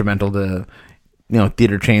be detrimental to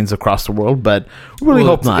theater chains across the world, but we really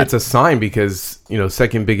hope not. It's a sign because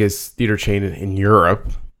second biggest theater chain in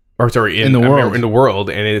Europe, or sorry, In the world. in the world,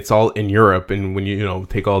 and it's all in Europe. And when you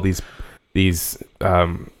take all these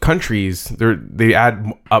countries, they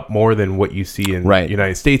add up more than what you see in Right. the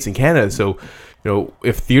United States and Canada. So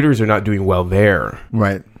if theaters are not doing well there,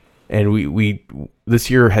 Right. and we this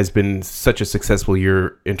year has been such a successful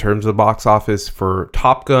year in terms of box office for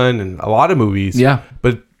Top Gun and a lot of movies, Yeah.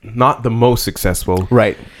 but not the most successful.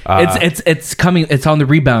 Right. It's coming. It's on the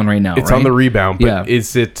rebound right now. It's right? on the rebound, but Yeah.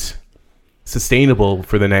 is it sustainable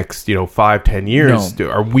for the next 5-10 years? No.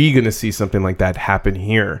 Are we going to see something like that happen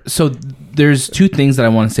here? So there's two things that I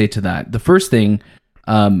want to say to that. The first thing,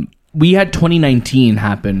 we had 2019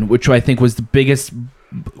 happen, which I think was the biggest,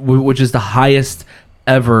 which is the highest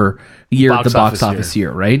ever year at the box office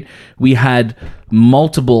year, right? We had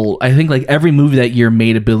multiple, I think like every movie that year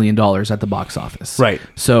made $1 billion at the box office. Right.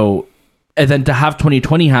 So, and then to have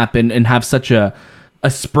 2020 happen and have such a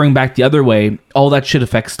spring back the other way, all that shit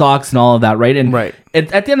affects stocks and all of that, right? And Right. at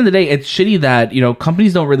the end of the day, it's shitty that,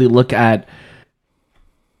 companies don't really look at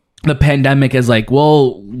the pandemic as like,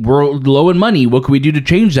 well, we're low in money. What can we do to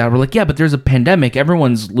change that? We're like, yeah, but there's a pandemic.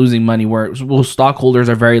 Everyone's losing money. Where stockholders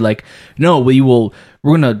are very like, no, we're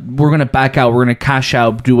gonna back out. We're gonna cash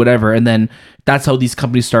out, do whatever. And then that's how these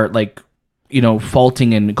companies start like,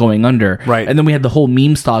 faulting and going under. Right. And then we had the whole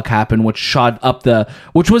meme stock happen, which shot up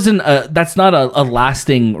which wasn't that's not a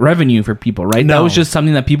lasting revenue for people, right? No. That was just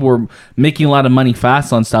something that people were making a lot of money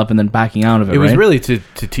fast on stuff and then backing out of it. It was right? really to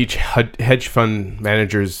teach hedge fund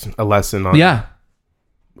managers a lesson on yeah.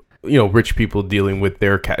 rich people dealing with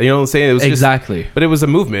their you know what I'm saying? It was Exactly. but it was a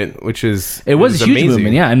movement, which is It was a huge amazing.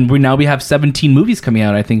 movement, yeah. And we have 17 movies coming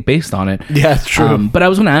out, I think, based on it. Yeah, it's true. But I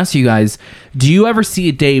was going to ask you guys, do you ever see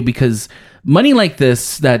a day, because money like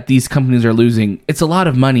this that these companies are losing, it's a lot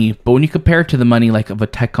of money, but when you compare it to the money like of a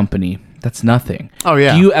tech company, that's nothing. Oh,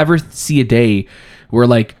 yeah. Do you ever see a day where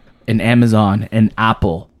like an Amazon, an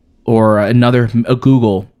Apple, or a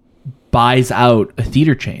Google buys out a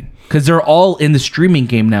theater chain? Because they're all in the streaming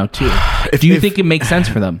game now too. Do you think it makes sense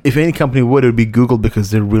for them? If any company would, it would be Google,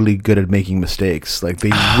 because they're really good at making mistakes. Like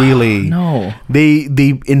they really, No. they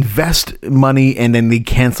invest money and then they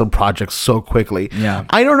cancel projects so quickly. Yeah.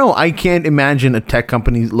 I don't know. I can't imagine a tech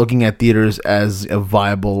company looking at theaters as a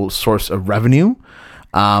viable source of revenue.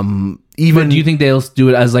 Even Do you think they'll do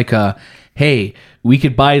it as like a, hey, we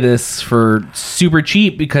could buy this for super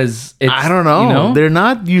cheap because it's, I don't know. You know? They're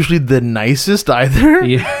not usually the nicest either.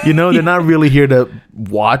 Yeah. You know, they're not really here to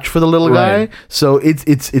watch for the little Right. guy. So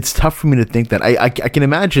it's tough for me to think that. I can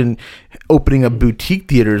imagine opening up boutique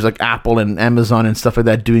theaters like Apple and Amazon and stuff like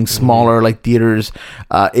that, doing smaller like theaters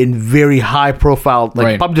in very high profile, like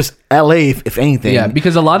Right. probably just LA if anything. Yeah,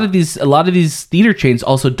 because a lot of these theater chains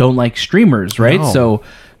also don't like streamers, right? No. So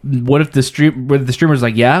what if the streamer's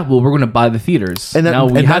like, yeah, well, we're going to buy the theaters, And, now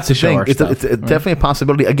we and have that's to the show thing. our It's, stuff. it's definitely a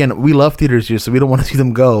possibility. Again, we love theaters here, so we don't want to see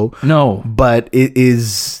them go. No. But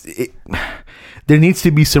there needs to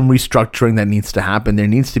be some restructuring that needs to happen. There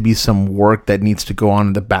needs to be some work that needs to go on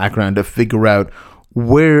in the background to figure out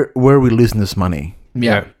where are we losing this money.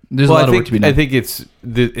 Yeah, there's a lot of work to be done. I think it's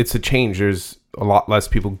a change. There's a lot less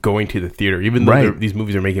people going to the theater, even though Right. these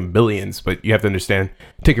movies are making billions. But you have to understand,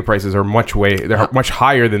 ticket prices are much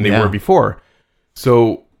higher than they Yeah. were before.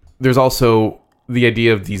 So there's also the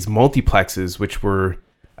idea of these multiplexes, which were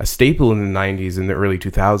a staple in the 90s and the early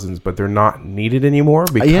 2000s, but they're not needed anymore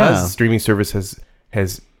because Yeah. streaming service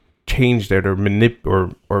has changed it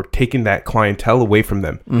or taken that clientele away from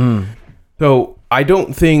them. So I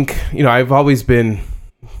don't think, I've always been,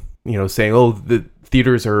 saying, oh, the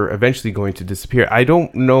theaters are eventually going to disappear. I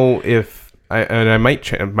don't know if, I might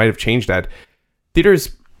have changed that.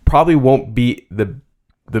 Theaters probably won't be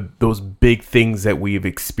those big things that we've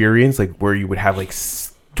experienced, like where you would have like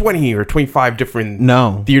 20 or 25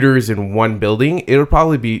 different theaters in one building. It'll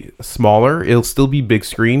probably be smaller. It'll still be big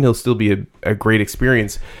screen. It'll still be a great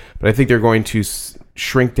experience. But I think they're going to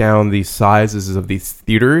shrink down the sizes of these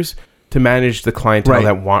theaters to manage the clientele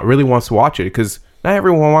that really wants to watch it, because not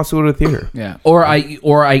everyone wants to go to the theater. Yeah, or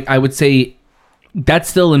I would say that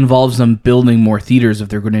still involves them building more theaters if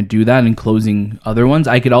they're going to do that and closing other ones.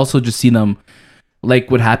 I could also just see them,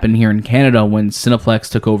 like what happened here in Canada when Cineplex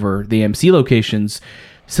took over the AMC locations.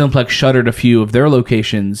 Cineplex shuttered a few of their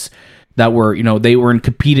locations that were, they were in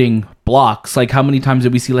competing blocks. Like, how many times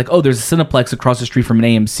did we see, like, oh, there's a Cineplex across the street from an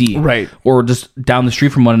AMC, Right? Or just down the street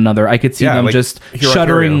from one another. I could see them like just here in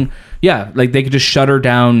shuttering. Ontario. Yeah, like they could just shutter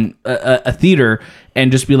down a theater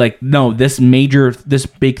and just be like, no, this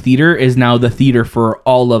big theater is now the theater for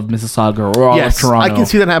all of Mississauga or all of Toronto. I can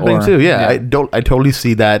see that happening too. Yeah, yeah. I totally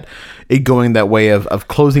see that it going that way of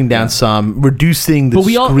closing down some, reducing the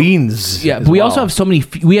screens. But we also have so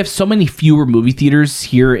many fewer movie theaters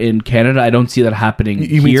here in Canada. I don't see that happening You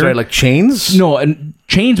here. mean sorry, like chains? No, and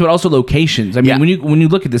chains, but also locations. I mean, Yeah. when you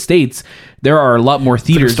look at the States, there are a lot more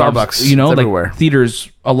theaters. like Starbucks. You know, It's like everywhere.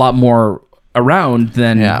 theaters a lot more around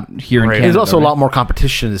than here in Canada. There's also right? a lot more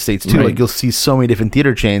competition in the States too. Right. Like you'll see so many different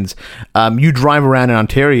theater chains. You drive around in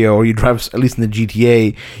Ontario, or you drive at least in the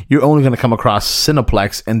GTA, you're only going to come across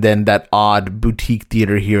Cineplex and then that odd boutique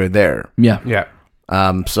theater here or there. Yeah. Yeah.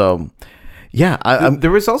 So, yeah,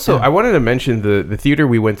 There was also, I wanted to mention the theater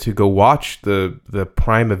we went to go watch the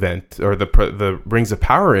Prime event, or the Rings of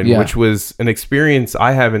Power in, Yeah. which was an experience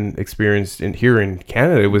I haven't experienced here in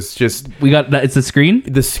Canada. It was just It's the screen.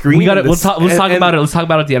 the screen. We got it. Let's talk about it. and- Let's talk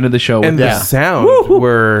about it at the end of the show. And Yeah. the sound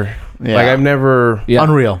were Yeah. like, I've never. Yeah.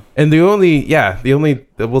 unreal. And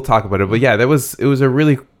we'll talk about it. But yeah, it was a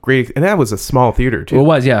really great, and that was a small theater too. Well, it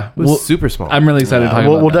was, yeah. It was super small. I'm really excited to talk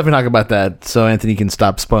We'll about that. definitely talk about that so Anthony can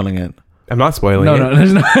stop spoiling it. I'm not spoiling No, it. no,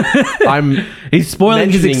 there's not. I'm. He's spoiling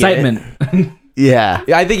his mentioning excitement. Yeah.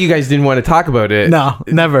 I think you guys didn't want to talk about it. No,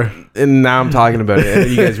 never. And now I'm talking about it, and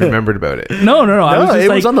you guys rememred about it. No. I was just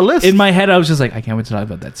it was on the list. In my head, I was just like, I can't wait to talk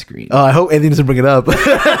about that screen. I hope Anthony doesn't bring it up.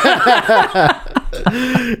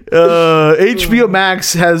 HBO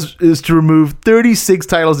Max is to remove 36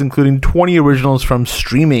 titles, including 20 originals from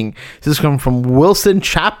streaming. This comes from Wilson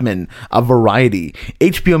Chapman of Variety.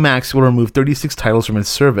 HBO Max will remove 36 titles from its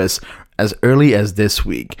service as early as this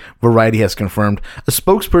week, Variety has confirmed. A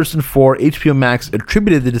spokesperson for HBO Max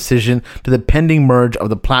attributed the decision to the pending merge of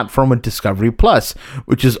the platform with Discovery Plus,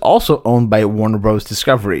 which is also owned by Warner Bros.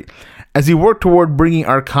 Discovery. As we work toward bringing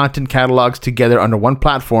our content catalogs together under one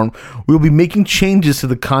platform, we will be making changes to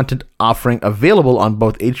the content offering available on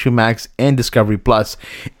both HBO Max and Discovery Plus,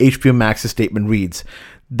 HBO Max's statement reads.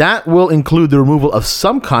 That will include the removal of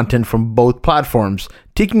some content from both platforms.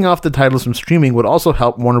 Taking off the titles from streaming would also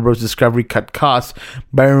help Warner Bros. Discovery cut costs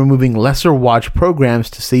by removing lesser watch programs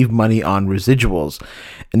to save money on residuals.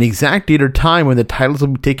 An exact date or time when the titles will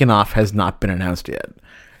be taken off has not been announced yet.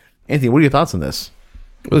 Anthony, what are your thoughts on this?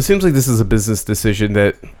 Well, it seems like this is a business decision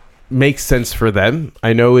that makes sense for them.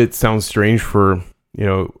 I know it sounds strange for,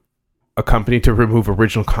 a company to remove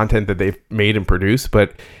original content that they've made and produced,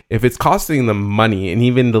 but if it's costing them money, and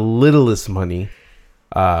even the littlest money,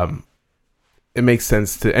 it makes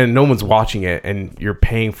sense to, and no one's watching it and you're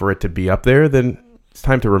paying for it to be up there, then it's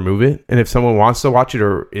time to remove it. And if someone wants to watch it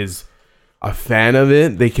or is a fan of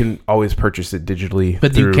it, they can always purchase it digitally.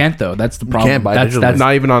 But you can't, though. That's the problem. You can't buy that's, digitally. that's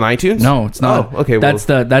Not even on iTunes? No, it's not. Oh, okay. That's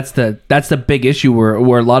the big issue where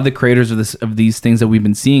a lot of the creators of these things that we've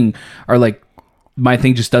been seeing are like, my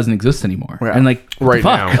thing just doesn't exist anymore. Yeah. And like, right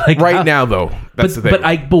now. Like, right now, though. That's the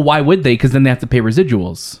thing. But why would they? Because then they have to pay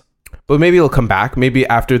residuals. But maybe it'll come back. Maybe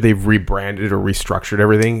after they've rebranded or restructured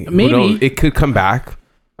everything. Maybe. Who knows? It could come back.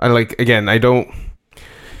 I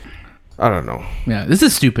don't know. Yeah, this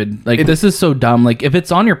is stupid. Like, this is so dumb. Like, if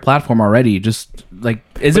it's on your platform already, just like,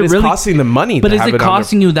 is it It's really costing them money? But to is have it on their-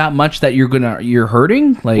 costing you that much that you're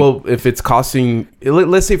hurting? Like, Well, if it's costing,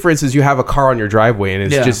 let's say for instance, you have a car on your driveway and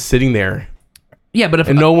it's Yeah. just sitting there, yeah, but if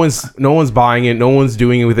and no one's buying it, no one's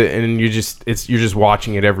doing it with it, and you're just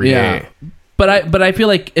watching it every day. But I feel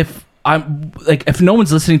like if no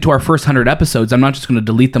one's listening to our first 100 episodes, I'm not just going to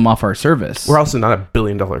delete them off our service. We're also not $1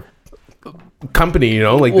 billion company,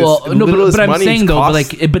 Like well, this no, littlest but I'm money saying though,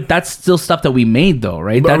 costs- but that's still stuff that we made though,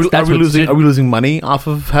 right? But That's are we what's- losing money off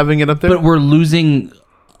of having it up there? But we're losing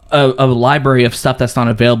a library of stuff that's not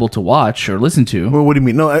available to watch or listen to. Well, what do you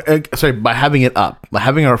mean? No, sorry. By having it up, by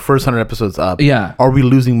having our first 100 episodes up, Yeah. are we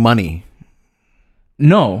losing money?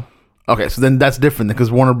 No. Okay, so then that's different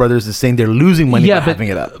because Warner Brothers is saying they're losing money by having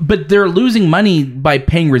it up. But they're losing money by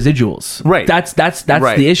paying residuals. Right. That's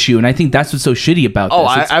Right. the issue, and I think that's what's so shitty about Oh, this.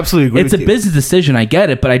 I It's- absolutely agree It's with a you. business decision. I get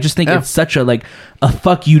it, but I just think Yeah. it's such a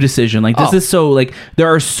fuck you decision. Like, this Oh. is so like there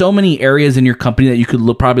are so many areas in your company that you could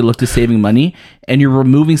probably look to saving money, and you're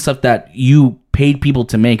removing stuff that you paid people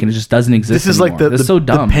to make, and it just doesn't exist. This is like anymore. the It's so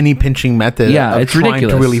dumb. penny pinching method Yeah, of it's trying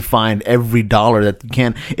ridiculous. to really find every dollar that you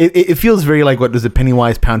can. It feels very like, what is it, penny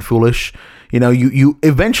wise, pound foolish? You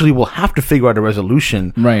eventually will have to figure out a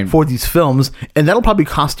resolution Right. for these films, and that'll probably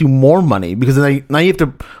cost you more money because now you have to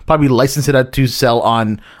probably license it out to sell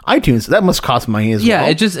on iTunes. That must cost money as Yeah,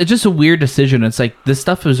 well. it's just a weird decision. It's like this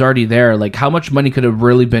stuff is already there. Like, how much money could have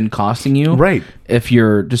really been costing you, Right. If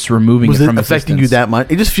you're just removing was it it from affecting existence? you that much?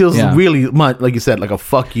 It just feels Yeah. really much like you said, like a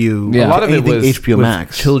fuck you. Yeah. a lot of it anything was HBO with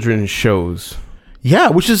Max. children's shows. Yeah,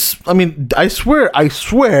 which is, I mean, I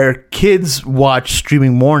swear, kids watch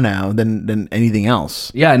streaming more now than anything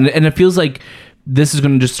else. Yeah, and it feels like this is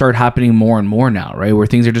going to just start happening more and more now, right? Where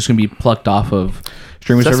things are just going to be plucked off of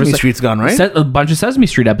streaming Sesame services. Street's gone, right? A bunch of Sesame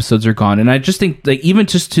Street episodes are gone, and I just think like even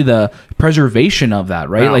just to the preservation of that,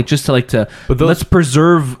 right? Yeah. Like just to But those- let's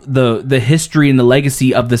preserve the history and the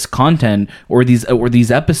legacy of this content or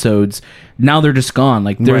these episodes. Now they're just gone.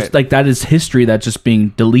 Like there's Right. like that is history that's just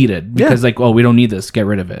being deleted because like, oh, we don't need this. Get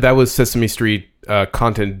rid of it. That was Sesame Street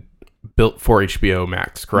content built for HBO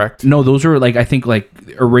Max, correct? No, those are like I think like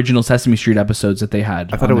original Sesame Street episodes that they had.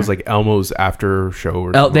 I thought it was like Elmo's after show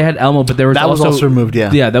or something. They had Elmo, but there was That was also removed,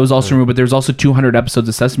 yeah. Yeah, that was also removed, but there was also 200 episodes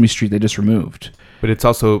of Sesame Street they just removed. But it's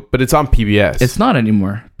on PBS. It's not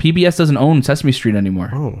anymore. PBS doesn't own Sesame Street anymore.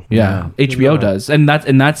 Oh. Yeah, HBO does. And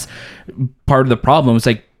that's part of the problem. It's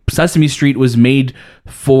like Sesame Street was made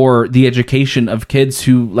for the education of kids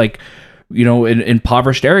who like in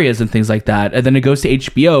impoverished areas and things like that. And then it goes to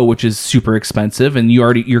HBO, which is super expensive, and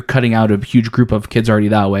you're cutting out a huge group of kids already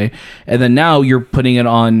that way. And then now you're putting it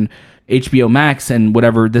on HBO Max and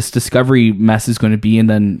whatever this Discovery mess is going to be, and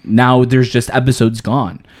then now there's just episodes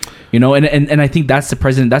gone. And I think that's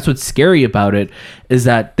that's what's scary about it, is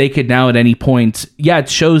that they could now at any point, it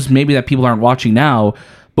shows maybe that people aren't watching now,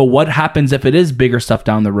 but what happens if it is bigger stuff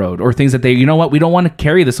down the road or things that we don't want to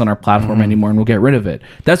carry this on our platform anymore and we'll get rid of it.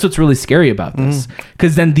 That's what's really scary about this,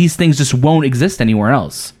 because then these things just won't exist anywhere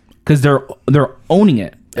else because they're owning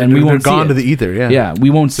it and we They're won't see gone it. to the ether. Yeah. Yeah, we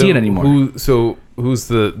won't see it anymore. Who's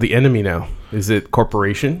the enemy now? Is it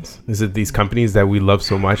corporations? Is it these companies that we love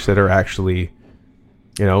so much that are actually,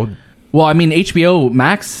 Well, I mean, HBO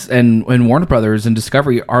Max and Warner Brothers and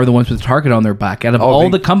Discovery are the ones with the target on their back. Out of all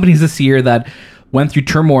the companies this year that went through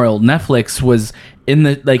turmoil, Netflix was in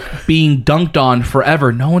the being dunked on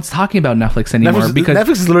forever. No one's talking about Netflix anymore Netflix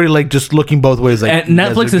is literally like just looking both ways. Like, and you guys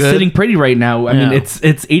Netflix are is good. sitting pretty right now. I mean, Yeah. it's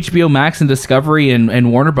HBO Max and Discovery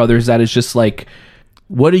and Warner Brothers that is just like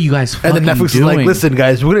what are you guys fucking And then Netflix doing? is like, listen,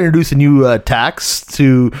 guys, we're going to introduce a new tax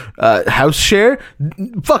to house share.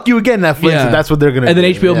 Fuck you again, Netflix. Yeah. And that's what they're going to And do.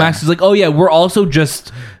 then HBO Yeah. Max is like, oh yeah, we're also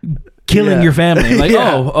just killing Yeah. your family. Like,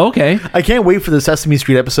 Yeah. oh, okay. I can't wait for the Sesame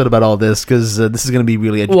Street episode about all this because this is going to be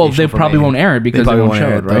really educational. Well, they for probably me. won't air it because they probably won't show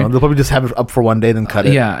air it, though. right? They'll probably just have it up for one day, then cut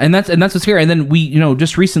it. Yeah, and that's what's scary. And then we,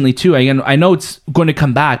 just recently too. Again, I know it's going to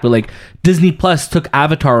come back, but like Disney Plus took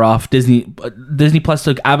Avatar off. Disney Plus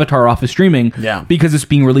took Avatar off of streaming. Yeah. because it's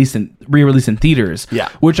being re-released in theaters. Yeah.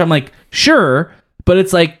 which I'm like, sure, but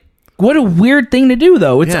it's like, what a weird thing to do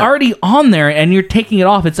though. It's Yeah. already on there, and you're taking it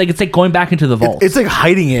off. It's like going back into the vault. It's like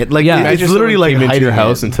hiding it. Like, Yeah. it's Imagine literally someone like came into hiding your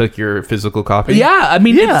house it. and took your physical copy. yeah, I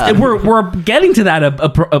mean, Yeah. we're getting to that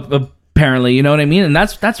apparently. You know what I mean? And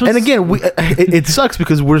that's what's, And again, it sucks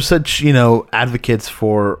because we're such advocates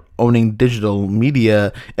for owning digital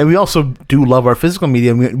media, and we also do love our physical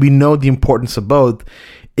media. And we know the importance of both.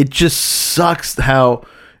 It just sucks how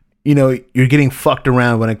you're getting fucked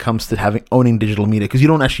around when it comes to owning digital media because you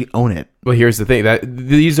don't actually own it. Well, here's the thing: that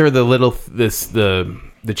these are the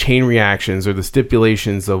the chain reactions or the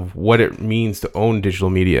stipulations of what it means to own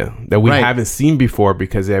digital media that we Right. haven't seen before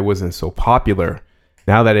because it wasn't so popular.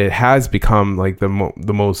 Now that it has become like the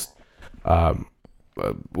most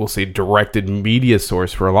we'll say directed media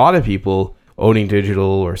source for a lot of people owning digital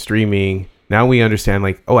or streaming, now we understand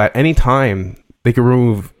like, oh, at any time they could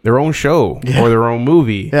remove their own show or their own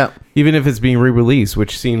movie, even if it's being re-released,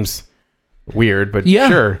 which seems weird, but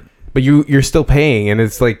sure. But you're still paying, and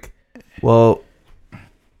it's like, well,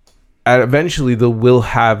 eventually they will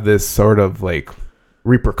have this sort of like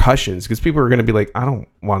repercussions because people are going to be like, I don't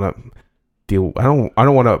want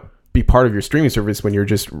to be part of your streaming service when you're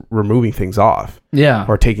just removing things off,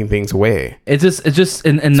 or taking things away. It's just,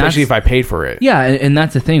 and especially if I paid for it. Yeah, and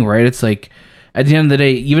that's the thing, right? It's like at the end of the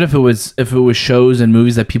day, even if it was shows and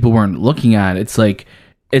movies that people weren't looking at, it's like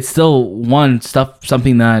it's still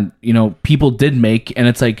something that people did make, and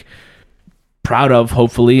it's like proud of,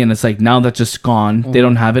 hopefully, and it's like now that's just gone. They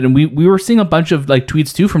don't have it, and we were seeing a bunch of like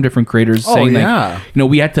tweets too from different creators saying like,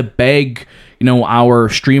 we had to beg our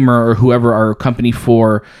streamer or whoever, our company,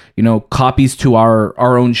 for copies to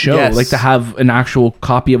our own show, like to have an actual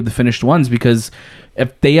copy of the finished ones, because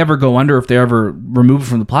if they ever go under, if they ever remove it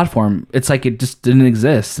from the platform, it's like it just didn't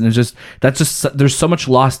exist. And there's so much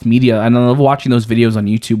lost media. And I love watching those videos on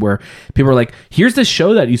YouTube where people are like, here's this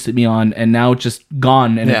show that used to be on and now it's just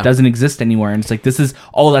gone and it doesn't exist anywhere. And it's like, this is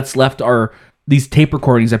all that's left are these tape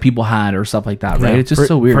recordings that people had or stuff like that, right? It's just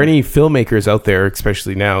so weird. For any filmmakers out there,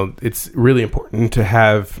 especially now, it's really important to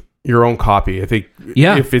have your own copy. I think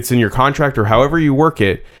if it's in your contract or however you work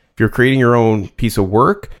it, if you're creating your own piece of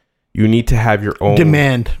work, you need to have your own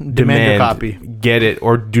demand your copy. Get it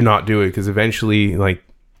or do not do it, because eventually, like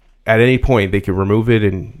at any point, they can remove it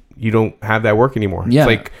and you don't have that work anymore. Yeah, it's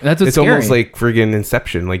like it's almost like friggin'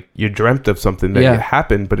 Inception. Like you dreamt of something that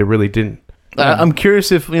happened, but it really didn't. I'm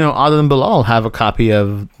curious if Adil and Bilal have a copy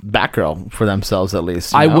of Batgirl for themselves at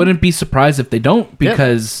least. I wouldn't be surprised if they don't,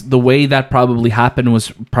 because the way that probably happened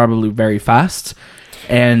was probably very fast,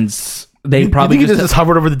 and they probably just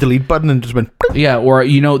hovered over the delete button and just went. Yeah, or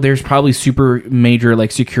there's probably super major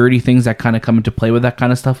like security things that kind of come into play with that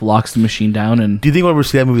kind of stuff. Locks the machine down. And do you think we'll ever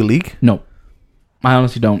see that movie leak? No, I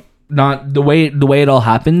honestly don't. Not the way it all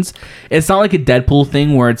happens. It's not like a Deadpool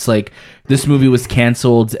thing where it's like this movie was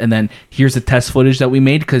canceled and then here's the test footage that we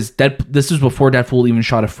made, because this was before Deadpool even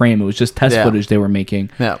shot a frame. It was just test footage they were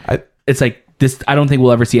making. Yeah, it's like this. I don't think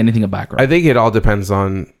we'll ever see anything of Batgirl. I think it all depends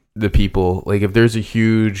on the people. Like if there's a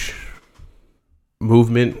huge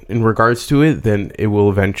movement in regards to it, then it will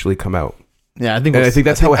eventually come out. Yeah, I think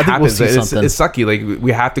that's how it happens. It's sucky. Like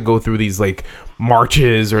we have to go through these like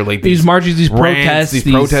marches or like these marches, these rants,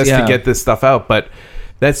 protests to get this stuff out. But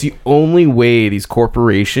that's the only way these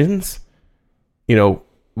corporations,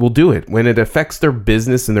 will do it. When it affects their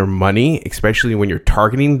business and their money, especially when you're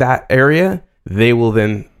targeting that area, they will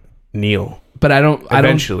then kneel. But I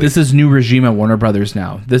don't. This is new regime at Warner Brothers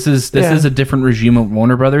now. This is a different regime at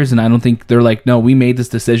Warner Brothers, and I don't think they're like, no, we made this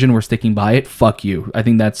decision, we're sticking by it. Fuck you. I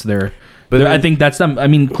think that's their. But I think that's them. I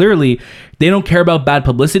mean, clearly they don't care about bad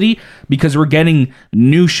publicity, because we're getting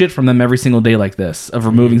new shit from them every single day like this, of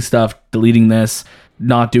removing stuff, deleting this,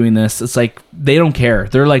 not doing this. It's like they don't care.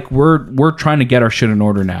 They're like, we're trying to get our shit in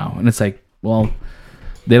order now, and it's like, well,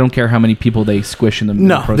 they don't care how many people they squish in the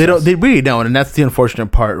process. They don't. They really don't, and that's the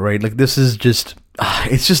unfortunate part, right? Like this is just,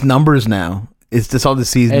 it's just numbers now. It's just all the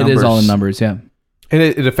season. It is all in numbers, yeah. And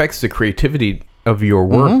it affects the creativity of your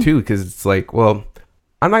work too, because it's like, well,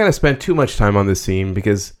 I'm not going to spend too much time on this scene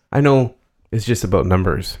because I know it's just about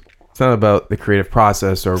numbers. It's not about the creative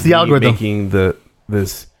process or the algorithm making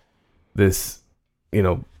this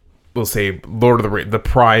we'll say Lord of the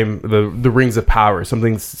Rings, the Rings of Power,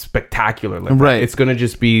 something spectacular like that. Right. It's going to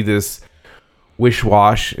just be this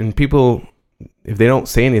wish-wash, and people, if they don't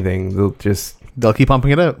say anything, they'll keep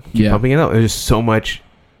pumping it out. Yeah. pumping it out. There's just so much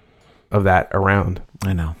of that around.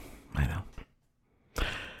 I know.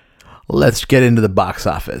 Let's get into the box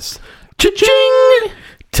office. Cha-ching!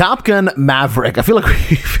 Top Gun Maverick. I feel like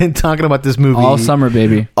we've been talking about this movie All summer,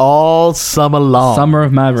 baby. all summer long. Summer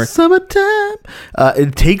of Maverick. Summertime.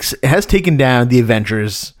 It has taken down the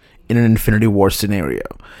Avengers in an Infinity War scenario.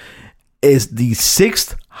 Is the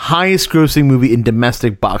 6th highest grossing movie in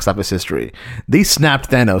domestic box office history. They snapped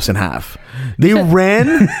Thanos in half. They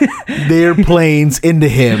ran their planes into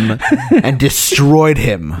him and destroyed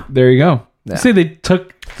him. There you go. Yeah. See, they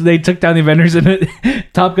took down the Avengers in it.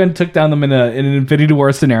 Top Gun took down them in an Infinity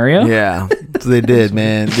War scenario. Yeah, so they did,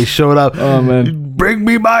 man. They showed up. Oh man, Bring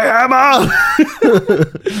me my hammer.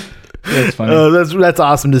 that's funny. That's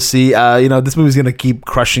awesome to see. This movie's gonna keep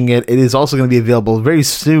crushing it. It is also gonna be available very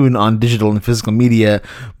soon on digital and physical media.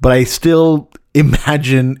 But I still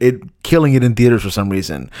imagine it killing it in theaters for some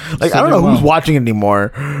reason. Like, I don't know who's watching it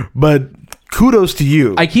anymore, but kudos to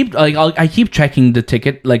you. I keep checking the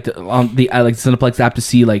ticket on the Cineplex app to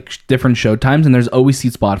see like different show times, and there's always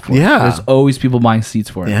seat spot for it. Yeah. There's always people buying seats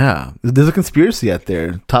for it. Yeah, there's a conspiracy out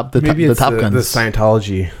there. Maybe The it's Top the Guns.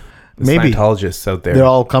 Scientology. Maybe. Scientologists out there. They're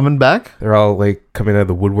all coming back. They're all like coming out of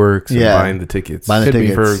the woodworks and Yeah. buying the tickets. Buying the Could be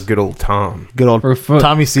tickets. for good old Tom. Good old For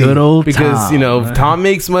Tommy C. Good old Because, Tom. if Tom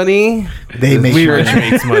makes money, They make Leverage sure.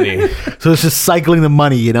 makes money. So it's just cycling the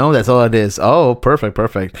money, that's all it is. Oh,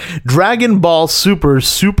 perfect. Dragon Ball Super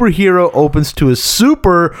Superhero opens to a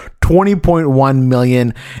super 20.1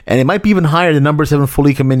 million, and it might be even higher. The numbers haven't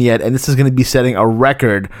fully come in yet, and this is going to be setting a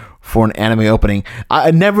record for an anime opening.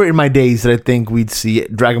 I never in my days did I think we'd see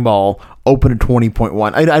Dragon Ball open at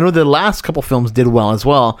 20.1. I know the last couple films did well as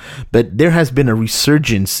well, but there has been a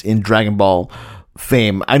resurgence in Dragon Ball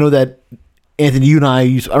fame. I know that Anthony, you and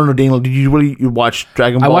I don't know, Daniel, did you really watch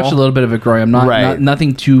Dragon Ball? I watched a little bit of it growing. I'm not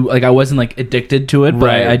nothing too like I wasn't like addicted to it, but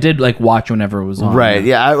Right. I did like watch whenever it was on. Right,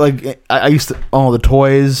 yeah. I used to the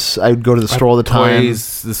toys. I would go to the store all the time.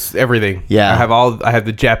 Toys, everything. Yeah. I have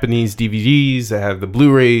the Japanese DVDs, I have the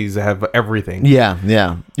Blu-rays, I have everything. Yeah.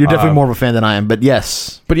 You're definitely more of a fan than I am, but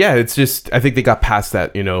yes. But yeah, it's just I think they got past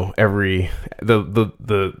that, every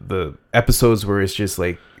the episodes where it's just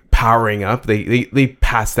like powering up. They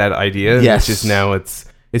passed that idea. Yes. It's just now it's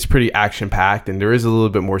pretty action packed, and there is a little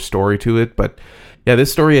bit more story to it. But yeah,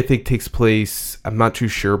 this story I think takes place. I'm not too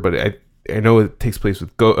sure, but I know it takes place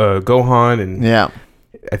with Gohan, and Yeah.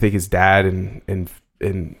 I think his dad and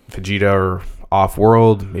Vegeta are off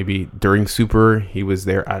world. Maybe during Super he was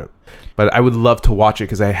there. But I would love to watch it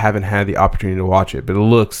because I haven't had the opportunity to watch it. But it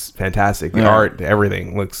looks fantastic. The art,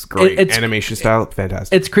 everything looks great. Animation style,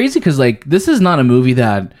 fantastic. It's crazy because like this is not a movie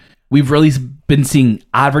that we've really been seeing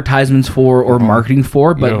advertisements for or marketing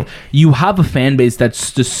for, but you have a fan base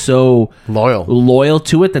that's just so loyal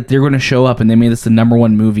to it that they're going to show up, and they made this the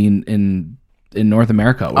 #1 movie in North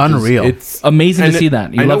America. Which Unreal. It's amazing to see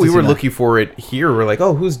that. I know we were looking for it here. We're like,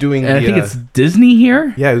 oh, who's doing? And I think it's Disney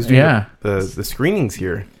here. Yeah, who's doing the screenings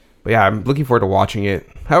here? But yeah, I'm looking forward to watching it.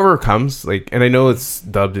 However it comes, and I know it's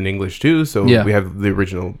dubbed in English too, so we have the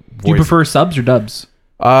original voice. Do you prefer subs or dubs?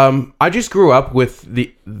 I just grew up with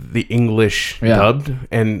the English dubbed,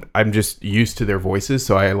 and I'm just used to their voices,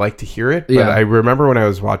 so I like to hear it. But I remember when I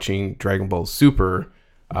was watching Dragon Ball Super,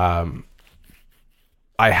 I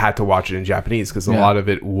had to watch it in Japanese because a lot of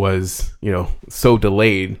it was, so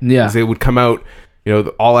delayed. Yeah, because it would come out,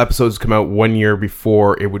 all episodes come out 1 year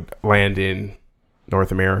before it would land in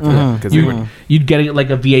North America, because you'd get it like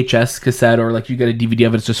a VHS cassette, or like you get a DVD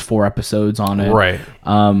of it. It's just 4 episodes on it, right?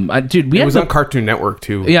 Dude, it was on Cartoon Network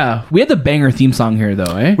too. Yeah, we had the banger theme song here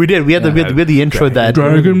though, eh? We did. We had the intro that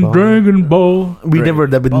Dragon Ball. We never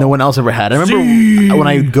that no one else ever had. I remember when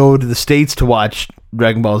I would go to the States to watch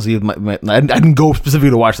Dragon Ball Z. I didn't go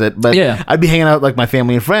specifically to watch that, but I'd be hanging out with like my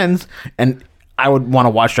family and friends, and I would want to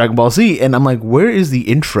watch Dragon Ball Z, and I'm like, where is the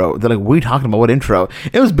intro? They're like, what are you talking about? What intro?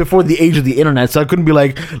 It was before the age of the internet, so I couldn't be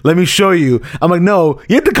like, let me show you. I'm like, no,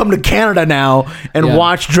 you have to come to Canada now and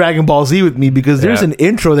watch Dragon Ball Z with me, because there's an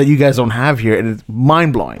intro that you guys don't have here, and it's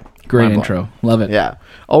mind-blowing. Great intro. Love it. Yeah.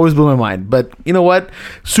 Always blew my mind. But you know what?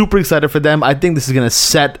 Super excited for them. I think this is going to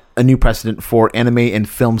set a new precedent for anime and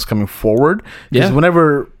films coming forward. Because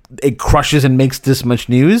whenever it crushes and makes this much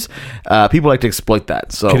news, people like to exploit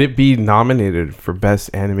that. So could it be nominated for best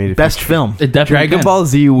animated best film? It definitely Dragon can. Ball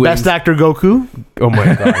Z wins. Best actor Goku. Oh my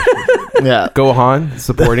gosh. Yeah. Gohan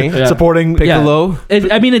supporting. Supporting Piccolo. It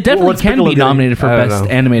definitely What's can Piccolo be doing? nominated for I don't best know.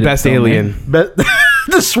 animated Best film, alien. Be-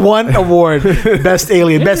 Just one award. Best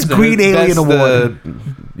alien, best green alien award.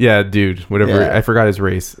 Dude, whatever. Yeah. I forgot his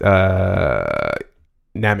race.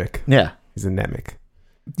 Namek. Yeah. He's a Namek.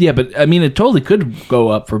 Yeah, but I mean, it totally could go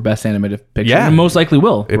up for best animated picture. Yeah. It most likely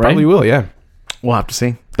will. It right? probably will, yeah. We'll have to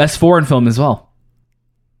see. Best foreign film as well.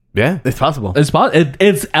 Yeah. It's possible.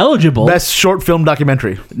 It's eligible. Best short film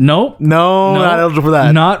documentary. Nope. No, not eligible for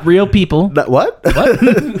that. Not real people. What?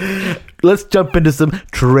 Let's jump into some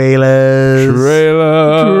trailers.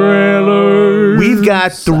 Trailers. We've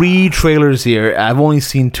got 3 trailers here. I've only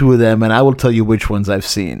seen 2 of them, and I will tell you which ones I've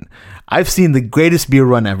seen. I've seen The Greatest Beer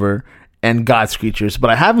Run Ever and God's Creatures,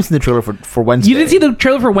 but I haven't seen the trailer for Wednesday. You didn't see the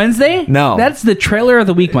trailer for Wednesday? No. That's the trailer of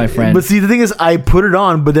the week, my friend. But see, the thing is, I put it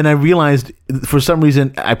on, but then I realized for some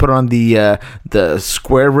reason I put on the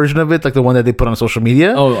square version of it, like the one that they put on social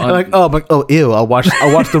media. Oh, I'm like, ew! I'll watch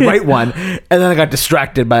the right one, and then I got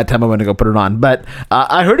distracted by the time I went to go put it on. But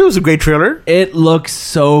I heard it was a great trailer. It looks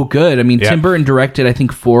so good. I mean, Yeah. Tim Burton directed, I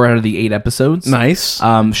think, 4 out of the 8 episodes. Nice.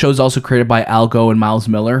 Show's also created by Al Gough and Miles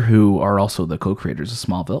Miller, who are also the co-creators of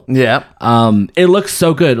Smallville. Yeah. It looks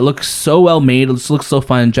so good. It looks so well made. It looks so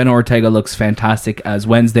fun. Jenna Ortega looks fantastic as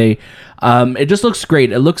Wednesday. It just looks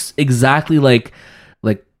great. It looks exactly like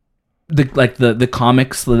the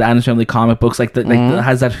comics, the Addams Family comic books, it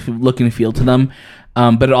has that look and feel to them.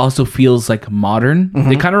 But it also feels like modern.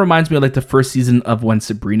 It kind of reminds me of like the first season of when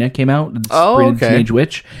Sabrina came out. Sabrina the Teenage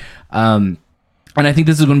Witch. And I think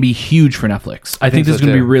this is going to be huge for Netflix. I think this is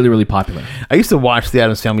going to be really, really popular. I used to watch the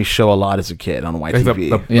Addams Family show a lot as a kid on Like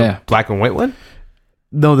YTV. the black and white one?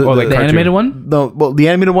 No, like The cartoon. animated one? the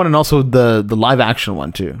animated one and also the live action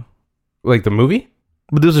one too. Like the movie?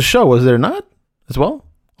 But there's a show, was there not? As well,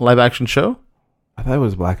 a live action show. I thought it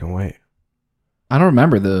was black and white. I don't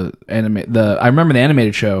remember I remember the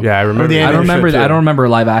animated show. Yeah, I remember. the I don't animated remember. show, too. I don't remember a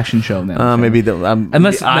live action show. Then Maybe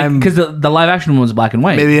unless because the live action one was black and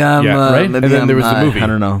white. maybe I'm Yeah, right? Maybe And then I'm, there was the movie. I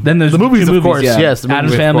don't know. Then there's the movies, two of course. yeah. Yes, the movies,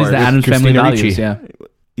 Addams of Family's course. the Addams Family Christina values. Ricci. Yeah,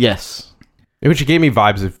 Yes. Which gave me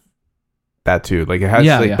vibes of that too. Like it has,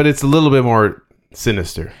 Yeah. but it's a little bit more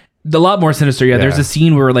sinister. a lot more sinister. Yeah, there's Yeah. a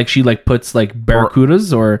scene where like she like puts like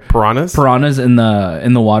barracudas or Piranhas, piranhas in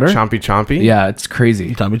the water. chompy. Yeah, it's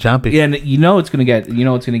crazy. Tommy Chompy. Yeah, and it's gonna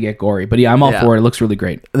get gory. But yeah, I'm all Yeah. for it. It looks really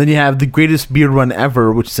great. And then you have The Greatest Beer Run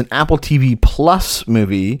Ever, which is an Apple TV Plus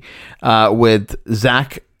movie with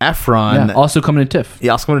Zac Efron. Yeah, also coming to TIFF.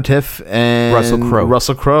 Yeah, also coming to TIFF and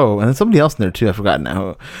Russell Crowe. and then somebody else in there too. I forgot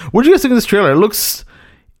now. What do you guys think of this trailer? It looks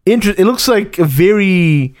It looks like a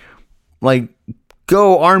very like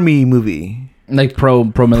go army movie, Like pro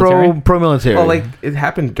military. pro military. Well, like it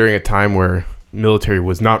happened during a time where military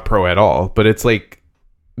was not pro at all. But it's like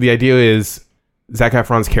the idea is Zac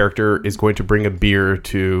Efron's character is going to bring a beer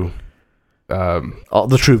to all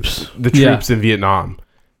the troops. the troops in Vietnam,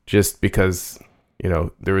 just because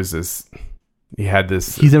there was this. He had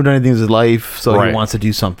this. He's never done anything in his life, so he Right. wants to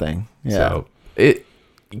do something. Yeah. So it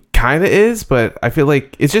kind of is, but I feel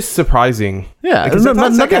like it's just surprising. Yeah, Because I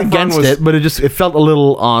thought Zac nothing Efron against was- it, but it felt a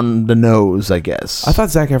little on the nose, I guess. I thought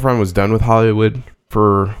Zac Efron was done with Hollywood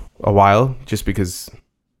for a while, just because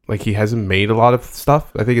like he hasn't made a lot of stuff.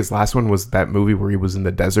 I think his last one was that movie where he was in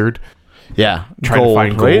the desert yeah, trying to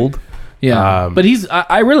find right? gold. Yeah, but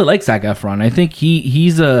I really like Zac Efron. I think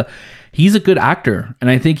he's a good actor, and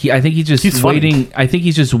I think he's just He's funny. waiting. I think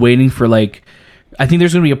he's just waiting for like. I think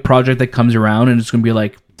there's gonna be a project that comes around, and it's gonna be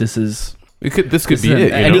like this could be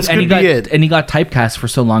it. And, This could he be got, it. and he got typecast for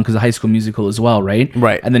so long because of High School Musical as well, right?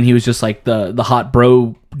 Right. And then he was just like the hot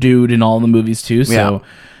bro dude in all the movies too. So,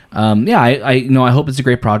 I hope it's a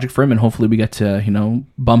great project for him, and hopefully we get to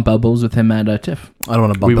bump elbows with him at TIFF. I don't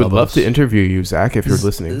want to bump We would elbows. love to interview you, Zach, if you're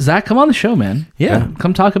listening. Zach, come on the show, man. Yeah.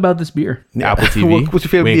 Come talk about this beer. Apple TV. What's your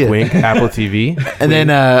favorite beer? wink, wink. Apple TV. And then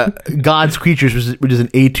God's Creatures, which is an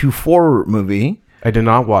A24 movie. I did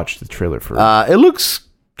not watch the trailer for. It looks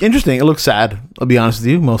interesting. It looks sad. I'll be honest with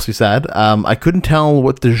you, mostly sad. I couldn't tell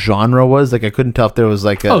what the genre was. Like I couldn't tell if there was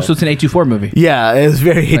like a. So it's an A24 movie. Yeah, it was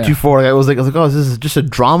very A24. I was like, oh, is this just a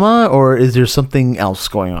drama or is there something else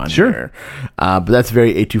going on here? But that's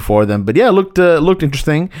very A24 then. But yeah, it looked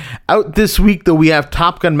interesting. Out this week though, we have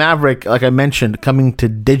Top Gun Maverick, like I mentioned, coming to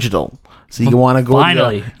digital. So you want to go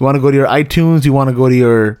Finally. you want to go to your iTunes, you want to go to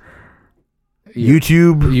your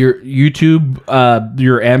YouTube, Your YouTube,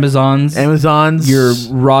 your Amazon's, your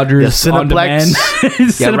Rogers your on demand.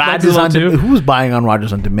 Cineplex. Yeah, Rogers on demand. Who's buying on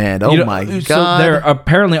Rogers on demand? Oh my god! So there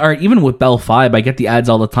apparently are, even with Bell 5, I get the ads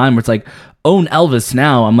all the time where it's like, own Elvis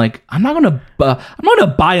now, I'm like, I'm not gonna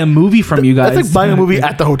buy a movie from you guys. That's like buying a movie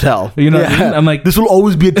at the hotel. You know what I mean? I'm like, this will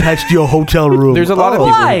always be attached to your hotel room. There's a lot of people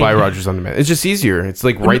Why? who buy Rogers on Demand. It's just easier. It's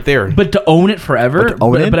like right there. but to own it forever.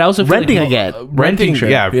 But I also feel renting like, again. renting, sure.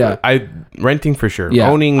 yeah. Renting for sure. Yeah.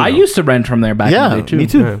 Owning. I used to rent from there back in Yeah, the day too. me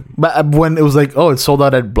too. Yeah. But when it was like, oh, it's sold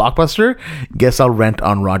out at Blockbuster, guess I'll rent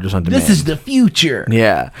on Rogers on Demand. This is the future.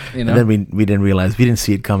 yeah. You know? And then we didn't realize, we didn't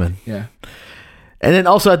see it coming. Yeah. And then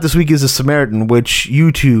also at this week is The Samaritan, which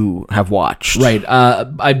you two have watched. Right.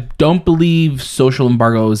 I don't believe Social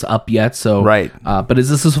Embargo is up yet. So Right. But is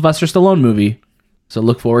this a Sylvester Stallone movie? So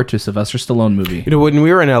look forward to a Sylvester Stallone movie. You know, when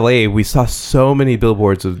we were in LA, we saw so many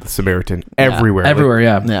billboards of the Samaritan everywhere. Everywhere,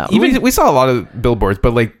 Like, yeah. Yeah. Even we saw a lot of billboards,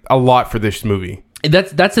 but like a lot for this movie.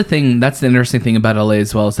 That's the thing. That's the interesting thing about LA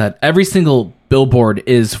as well, is that every single billboard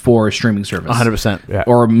is for a streaming service. 100%. Yeah.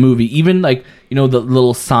 Or a movie. Even like, you know, the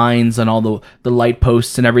little signs and all the light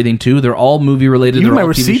posts and everything too. They're all movie related. Even They're my all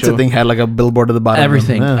TV receipts, show. I think, had like a billboard at the bottom.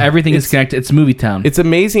 Everything. Of them. Yeah. Everything is connected. It's Movie Town. It's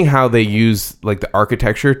amazing how they use like the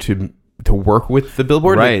architecture to work with the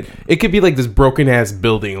billboard. Right. Like, it could be like this broken ass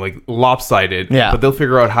building, like lopsided. Yeah. But they'll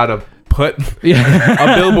figure out how to put yeah.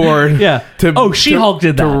 a billboard. Yeah. She-Hulk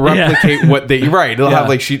did that. to replicate what they right. They'll Yeah. have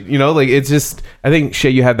like like it's just. I think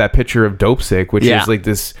Shay, you had that picture of Dope Sick, which Yeah. is like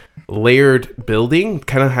this layered building,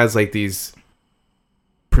 kind of has like these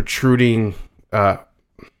protruding. I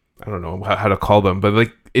don't know how to call them, but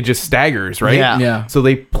like it just staggers, right? Yeah. Yeah. So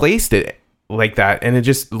they placed it like that, and it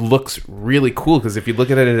just looks really cool because if you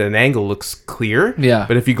look at it at an angle, it looks clear. Yeah.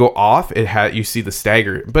 But if you go off, you see the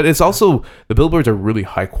stagger. But it's also the billboards are really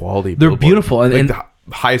high quality. They're billboards. beautiful, like and- the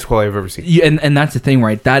highest quality I've ever seen. Yeah, and that's the thing,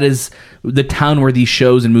 right? That is the town where these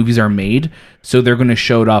shows and movies are made. So they're going to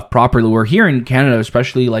show it off properly. We're here in Canada,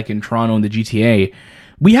 especially like in Toronto and the GTA,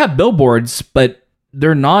 we have billboards, but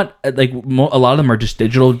they're not like a lot of them are just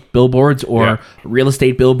digital billboards or Yeah. real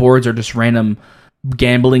estate billboards or just random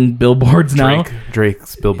gambling billboards now.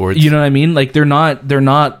 Drake's billboards. You know what I mean? Like they're not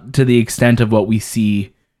to the extent of what we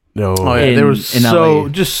see. No. Oh, yeah. In- There was in so LA.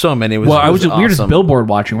 just so many. It was, Well, I it was just, we were just awesome. billboard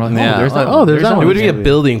watching. We're like, Yeah. oh, there's that. Oh, one. there's that It one. would be a Yeah.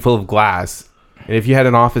 building full of glass, and if you had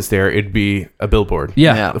an office there, it'd be a billboard.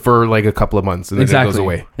 Yeah. Yeah. For like a couple of months, and then it goes Exactly.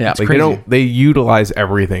 away. Yeah. like It's crazy. they utilize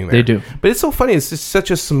everything there. They do. But it's so funny. It's just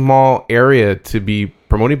such a small area to be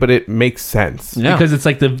promoting, but it makes sense. Yeah. Because it's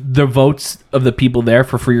like the votes of the people there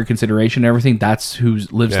for your consideration and everything. That's who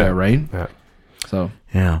lives Yeah. there, right? Yeah. So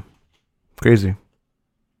Yeah. Crazy.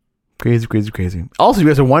 Crazy. Also, you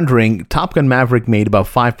guys are wondering, Top Gun Maverick made about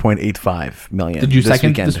 5.85 million. did you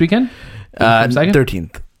second this weekend? Second?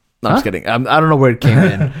 13th. No, I'm Huh? just kidding. I don't know where it came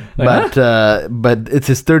in, but it's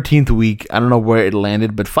his 13th week. I don't know where it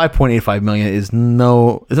landed, but 5.85 million is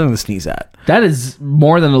nothing to sneeze at. That is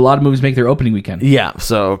more than a lot of movies make their opening weekend. Yeah,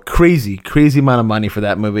 so crazy amount of money for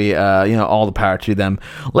that movie. All the power to them.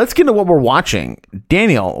 Let's get into what we're watching.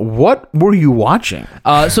 Daniel, what were you watching?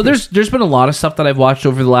 So there's been a lot of stuff that I've watched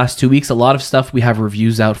over the last 2 weeks. A lot of stuff we have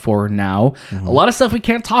reviews out for now. A lot of stuff we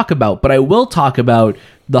can't talk about, but I will talk about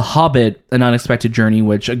The Hobbit: An Unexpected Journey,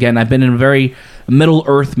 which again I've been in a very Middle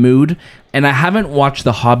Earth mood, and I haven't watched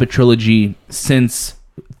the Hobbit trilogy since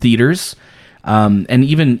theaters. And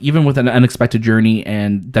even with An Unexpected Journey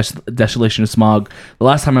and Desolation of Smog, the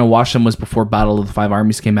last time I watched them was before Battle of the Five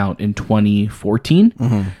Armies came out in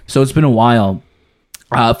 2014. So it's been a while.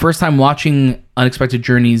 First time watching Unexpected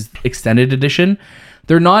Journeys Extended Edition.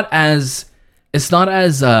 It's not as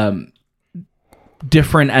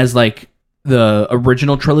different as like the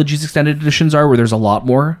original trilogy's extended editions are, where there's a lot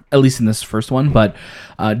more, at least in this first one. But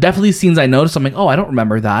definitely scenes I noticed, I'm like, oh, I don't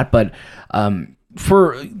remember that. But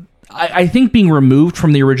I think being removed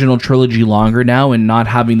from the original trilogy longer now and not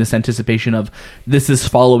having this anticipation of this is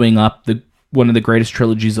following up one of the greatest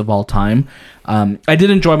trilogies of all time, I did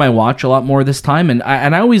enjoy my watch a lot more this time, and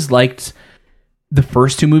I always liked the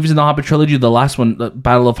first two movies in the Hobbit trilogy. The last one, the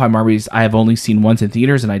Battle of Five Armies, I have only seen once in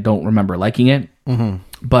theaters, and I don't remember liking it.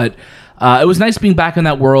 But it was nice being back in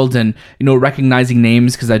that world and recognizing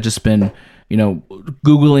names, because I'd just been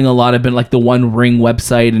Googling a lot. I've been like the One Ring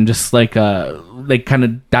website and just like kind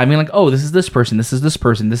of diving like, oh, this is this person, this is this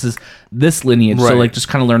person, this is this lineage. So Right. like just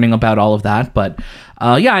kind of learning about all of that. But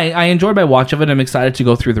I enjoyed my watch of it. I'm excited to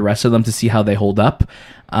go through the rest of them to see how they hold up.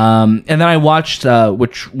 And then I watched,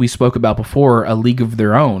 which we spoke about before, A League of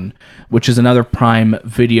Their Own, which is another Prime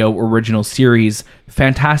Video original series.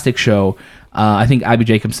 Fantastic show. I think Abby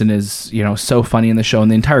Jacobson is, so funny in the show,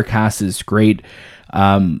 and the entire cast is great.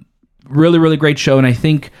 Really, really great show. And I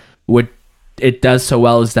think what it does so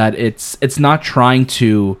well is that it's not trying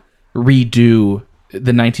to redo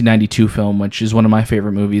the 1992 film, which is one of my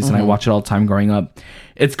favorite movies, and I watch it all the time growing up.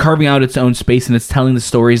 It's carving out its own space, and it's telling the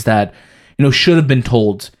stories that should have been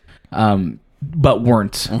told, but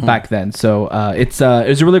weren't back then. So it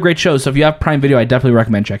was a really great show. So if you have Prime Video, I definitely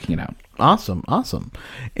recommend checking it out. Awesome.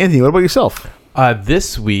 Anthony, what about yourself?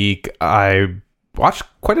 This week I watched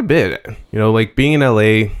quite a bit. Like being in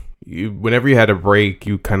LA, whenever you had a break,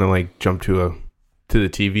 you kind of like jump to the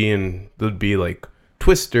TV, and there'd be like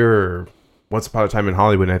Twister or Once Upon a Time in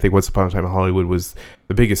Hollywood. And I think Once Upon a Time in Hollywood was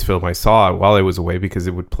the biggest film I saw while I was away because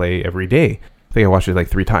it would play every day. I think I watched it like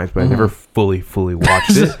 3 times, but I never fully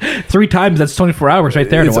watched it. 3 times, that's 24 hours right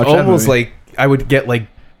there. It's to watch almost that movie. like I would get like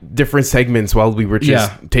different segments while we were just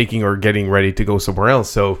taking or getting ready to go somewhere else.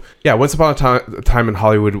 So yeah, Once Upon a Time in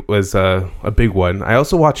Hollywood was a big one. I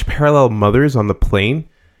also watched Parallel Mothers on the Plane,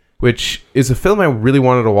 which is a film I really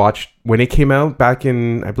wanted to watch when it came out back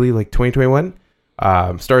in, I believe, like 2021.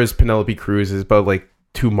 Stars Penelope Cruz. Is about like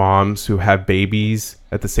 2 moms who have babies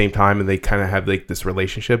at the same time, and they kind of have like this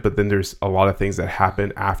relationship, but then there's a lot of things that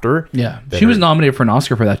happen after. Yeah, she was nominated for an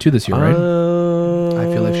Oscar for that too this year, right?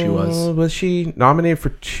 I feel like she was. Was she nominated for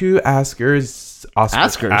 2 Oscars?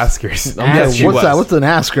 Oscars. Oh, Yes, she what's was. that? What's an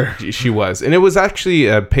Oscar? She was, and it was actually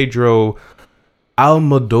a Pedro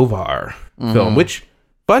Almodovar film. Which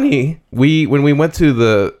funny, when we went to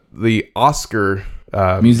the Oscar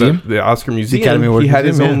Museum, the Oscar Museum, Academy Awards he had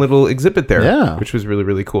Museum, his own little exhibit there, Yeah. which was really,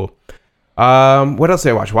 really cool. What else did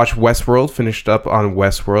I watch? Watched Westworld. Finished up on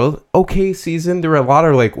Westworld. Okay season. There were a lot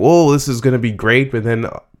of like, whoa, this is gonna be great, but then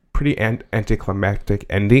pretty anticlimactic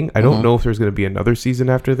ending. I don't know if there's gonna be another season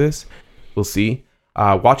after this. We'll see.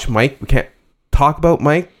 Watch Mike. We can't talk about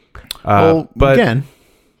Mike. But Can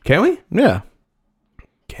we? Yeah.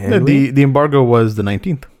 Can we? The embargo was the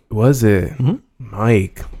 19th. Was it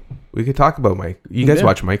Mike? We could talk about Mike. You guys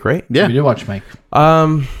watch Mike, right? Yeah. we did watch Mike.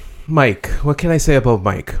 Mike. What can I say about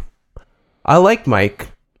Mike? I like Mike.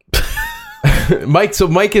 Mike. So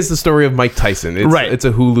Mike is the story of Mike Tyson. It's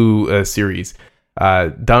a Hulu series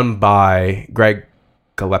done by Craig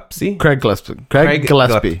Gillespie. Craig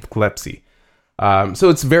Gillespie. So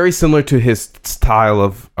it's very similar to his style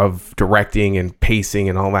of directing and pacing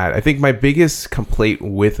and all that. I think my biggest complaint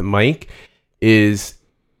with Mike is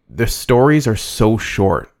the stories are so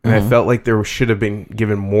short, and I felt like there should have been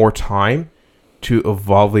given more time to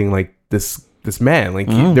evolving like this man. Like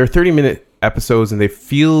they're 30-minute episodes, and they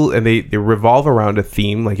revolve around a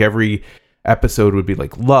theme. Like every episode would be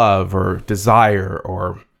like love or desire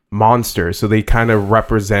or monster. So they kind of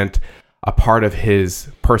represent a part of his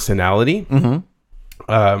personality.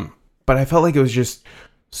 But I felt like it was just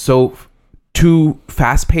so too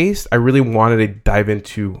fast paced. I really wanted to dive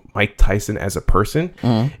into Mike Tyson as a person.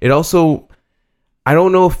 It also, I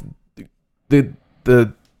don't know if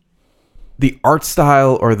the art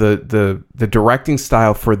style or the directing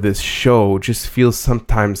style for this show just feels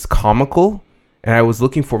sometimes comical, and I was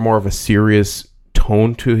looking for more of a serious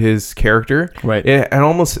tone to his character. Right. It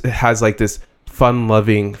almost has like this fun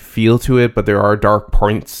loving feel to it, but there are dark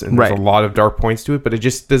points, and there's a lot of dark points to it, but it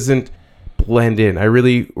just doesn't blend in. I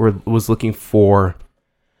really was looking for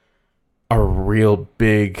a real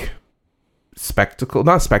big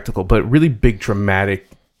not spectacle, but really big dramatic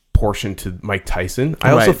portion to Mike Tyson. I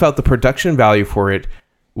also felt the production value for it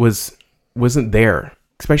wasn't there,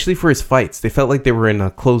 especially for his fights. They felt like they were in a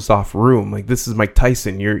closed off room. Like, this is Mike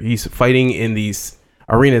Tyson. He's fighting in these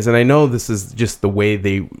arenas, and I know this is just the way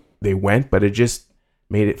they went, but it just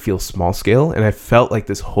made it feel small scale. And I felt like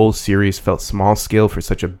this whole series felt small scale for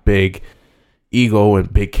such a big ego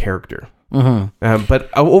and big character. But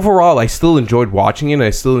overall, I still enjoyed watching it.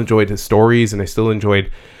 I still enjoyed his stories, and I still enjoyed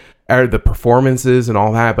the performances and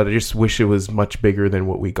all that, but I just wish it was much bigger than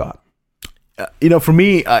what we got. For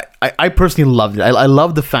me, I personally loved it. I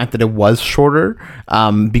love the fact that it was shorter,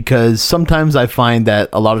 because sometimes I find that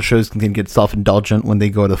a lot of shows can get self-indulgent when they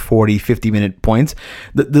go to 40, 50-minute points.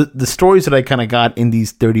 The stories that I kind of got in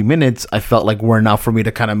these 30 minutes, I felt like were enough for me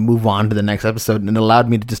to kind of move on to the next episode, and allowed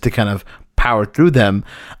me to kind of power through them.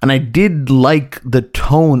 And I did like the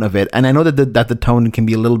tone of it, and I know that the tone can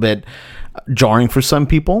be a little bit jarring for some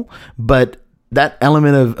people, but that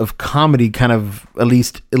element of comedy kind of at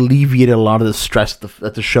least alleviated a lot of the stress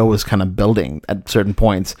that the show was kind of building at certain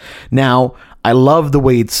points. Now, I love the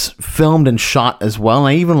way it's filmed and shot as well.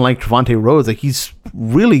 And I even like Trevante Rhodes. Like, he's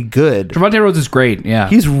really good. Trevante Rhodes is great. Yeah,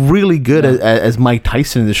 he's really good as Mike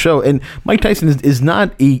Tyson in the show. And Mike Tyson is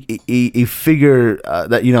not a figure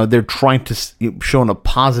that they're trying to show in a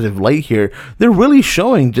positive light here. They're really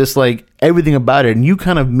showing just like everything about it, and you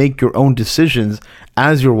kind of make your own decisions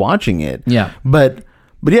as you're watching it. Yeah. But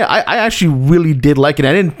But yeah, I actually really did like it.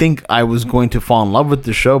 I didn't think I was going to fall in love with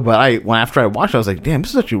the show, but after I watched it, I was like, damn,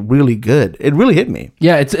 this is actually really good. It really hit me.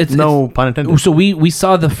 Yeah, it's No pun intended. So we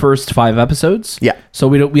saw the first 5 episodes. Yeah. So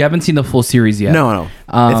we haven't seen the full series yet. No.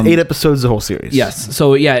 It's 8 episodes, the whole series. Yes.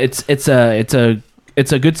 So yeah, it's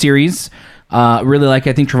a good series. Really like.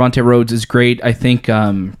 I think Trevante Rhodes is great. I think.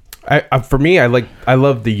 For me, I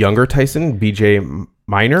love the younger Tyson, BJ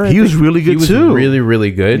Minor. He was really good he was too. Really,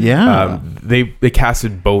 really good. Yeah. They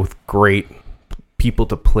casted both great people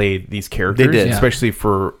to play these characters, They did. Yeah. especially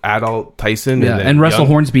for adult Tyson. Yeah, then and Russell young-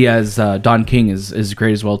 Hornsby as Don King is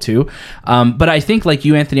great as well too. But I think, like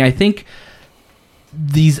you, Anthony, I think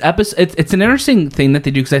these episodes, it's an interesting thing that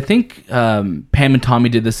they do, because I think Pam and Tommy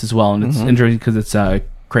did this as well, and it's interesting because it's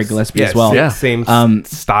Craig Gillespie as well. Yeah. Same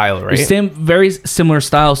style, right? Same, very similar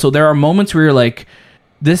style. So there are moments where you're like,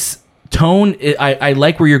 this tone, I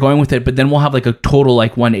like where you're going with it, but then we'll have like a total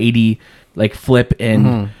like 180 like flip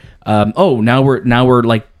in. Now we're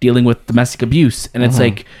like dealing with domestic abuse, and it's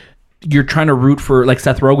like you're trying to root for like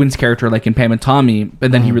Seth Rogen's character, like in Pam and Tommy,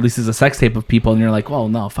 but then he releases a sex tape of people, and you're like, well,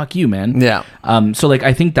 no, fuck you, man. Yeah. So like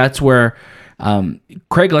I think that's where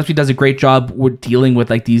Craig Gillespie does a great job with dealing with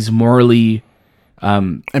like these morally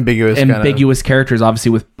Ambiguous characters.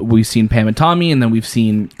 Obviously, we've seen Pam and Tommy, and then we've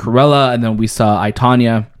seen Cruella, and then we saw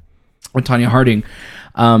Tanya Harding.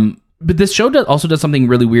 But this show also does something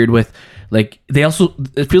really weird with, like,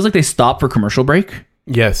 it feels like they stop for commercial break.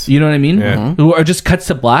 Yes. You know what I mean? Yeah. Or just cuts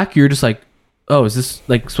to black. You're just like, oh, is this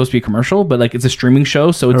like supposed to be a commercial? But like it's a streaming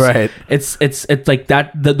show, so it's Right. it's like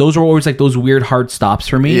that. Those are always like those weird hard stops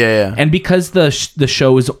for me. Yeah. And because the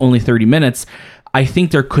show is only 30 minutes, I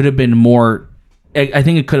think there could have been more. I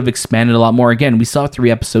think it could have expanded a lot more. Again, we saw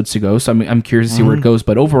 3 episodes to go, so I'm curious to see where it goes.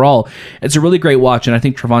 But overall, it's a really great watch, and I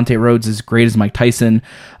think Trevante Rhodes is great as Mike Tyson.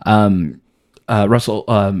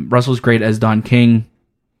 Russell's great as Don King,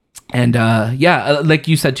 and like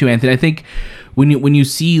you said too, Anthony. I think when you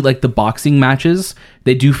see like the boxing matches,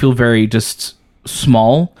 they do feel very just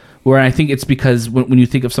small. Where I think it's because when you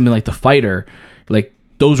think of something like The Fighter, like,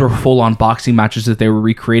 those were full-on boxing matches that they were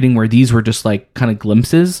recreating, where these were just like kind of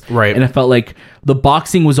glimpses. Right. And it felt like the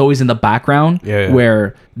boxing was always in the background, Yeah.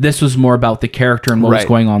 where this was more about the character and what was Right.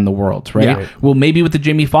 going on in the world, right? Yeah. Well, maybe with the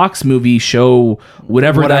Jamie Foxx movie, show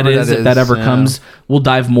whatever that is, if that ever yeah. comes, we'll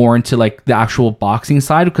dive more into like the actual boxing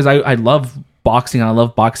side, because I love boxing and I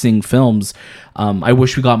love boxing films. I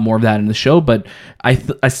wish we got more of that in the show, but I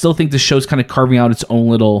still think the show's kind of carving out its own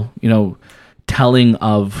little, telling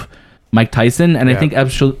of Mike Tyson, and I think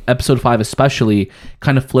episode 5 especially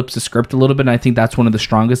kind of flips the script a little bit, and I think that's one of the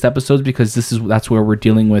strongest episodes, because that's where we're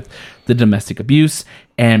dealing with the domestic abuse,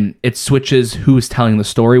 and it switches who is telling the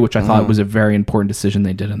story, which I thought was a very important decision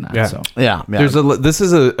they did in that. Yeah. So Yeah. This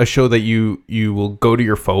is a show that you will go to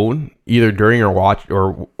your phone either during your watch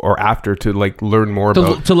or after to like learn more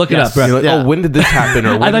about. to look it up. You're like, Yeah. oh, when did this happen?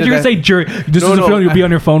 Or when I thought did you were that- going to say during. This is a film you'll be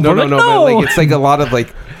on your phone for. No, Like, but like it's like a lot of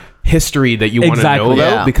like history that you want to Exactly. know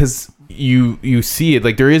about Yeah. because you see it.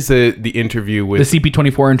 Like there is the interview with the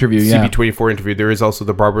CP24 interview. Yeah. CP24 interview. There is also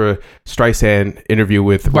the Barbara Streisand interview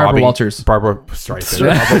with Barbara Robbie- Walters. Barbara Streisand.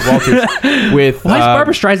 Barbara Walters with Why is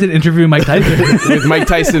Barbara Streisand interviewing Mike Tyson? with Mike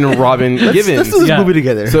Tyson and Robin Givens. Let's do this Yeah. movie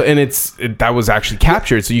together. So and that was actually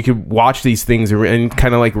captured, so you could watch these things and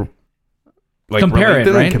kind of like Compare relate it,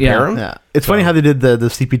 them and right? Compare Yeah. them. Yeah, it's funny how they did the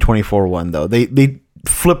CP24 one though. They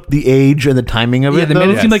flipped the age and the timing of Yeah, it. they made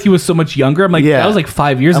it though. seem like he was so much younger. I'm like, Yeah. that was like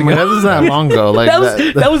 5 years I'm ago. like, that was not long ago. Like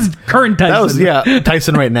that was current Tyson. That was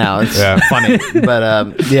Tyson right now. It's Yeah. funny,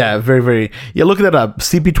 but very very look that up.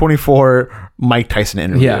 CP24 Mike Tyson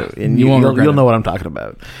interview. Yeah, and you won't you'll regret it. know what I'm talking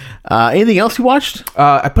about. Anything else you watched?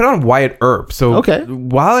 I put on Wyatt Earp. So Okay.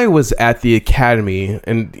 while I was at the Academy,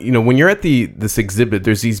 and when you're at this exhibit,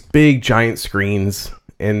 there's these big giant screens,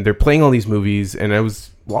 and they're playing all these movies, and I was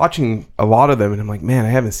watching a lot of them, and I'm like, man, I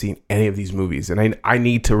haven't seen any of these movies, and I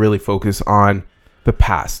need to really focus on the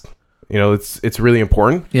past. It's really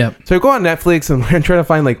important. Yeah. So I go on Netflix and I'm trying to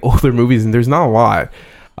find like older movies, and there's not a lot.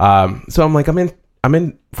 So I'm like, I'm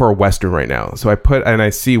in for a Western right now. So I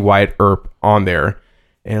see Wyatt Earp on there,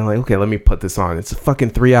 and I'm like, okay, let me put this on. It's a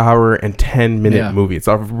fucking 3 hour and 10-minute Yeah. movie. It's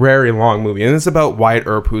a very long movie, and it's about Wyatt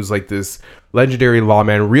Earp, who's like this legendary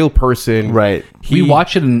lawman, real person. Right. We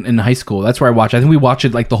watched it in high school. That's where I watched. I think we watched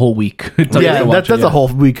it like the whole week. It took us Yeah, to watch that's it, a whole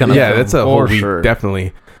week kind of. Yeah, film, that's a for whole week, sure.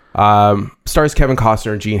 definitely. Stars Kevin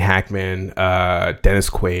Costner, Gene Hackman, Dennis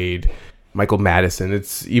Quaid, Michael Madison.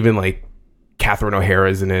 It's even like Catherine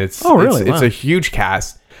O'Hara's in it. It's Wow. a huge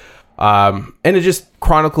cast. And it just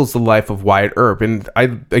chronicles the life of Wyatt Earp. And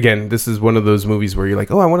this is one of those movies where you're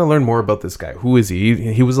like, oh, I want to learn more about this guy. Who is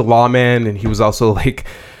he? He was a lawman, and he was also like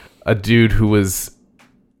a dude who was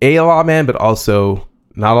a lawman, but also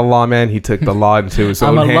not a lawman. He took the law into his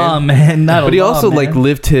own I'm a hand. lawman, not a But he also lawman. like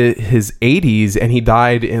lived to his 80s, and he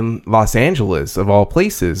died in Los Angeles of all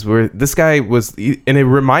places, where this guy was, and it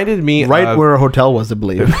reminded me Right of, where a hotel was, I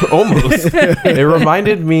believe. almost. It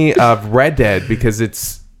reminded me of Red Dead because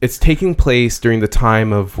it's taking place during the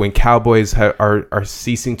time of when cowboys are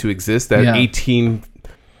ceasing to exist. That Yeah.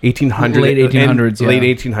 1800 Late 1800s, yeah. late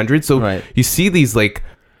 1800s. So Right. you see these like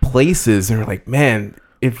places, and you're like, man,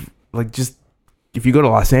 if you go to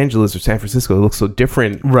Los Angeles or San Francisco, it looks so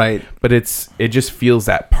different. Right. But it just feels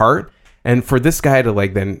that part. And for this guy to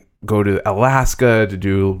like then go to Alaska to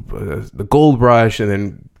do the gold rush, and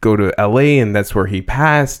then go to LA, and that's where he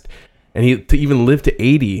passed, and he to even live to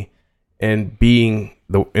 80 and being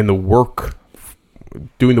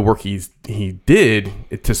doing the work he did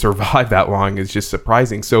to survive that long is just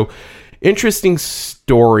surprising. So interesting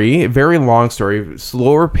story, very long story,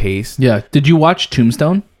 slower paced. Yeah. Did you watch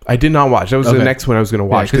Tombstone? I did not watch. That was Okay. the next one I was going to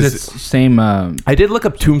watch, Because it's same. I did look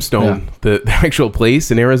up Tombstone, the actual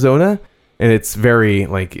place in Arizona, and it's very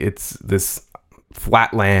like it's this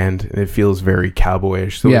flat land, and it feels very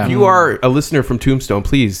cowboyish. So Yeah. if you are a listener from Tombstone,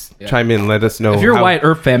 please chime in, let us know. If you're a how- Wyatt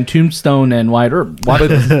Earp fan, Tombstone and Wyatt Earp, watch but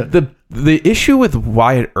this. the issue with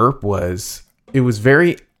Wyatt Earp was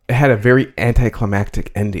it had a very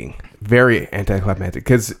anticlimactic ending. Very anticlimactic,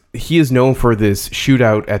 because he is known for this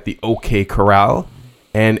shootout at the OK Corral,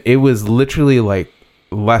 and it was literally like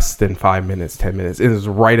less than 5 minutes, 10 minutes. It was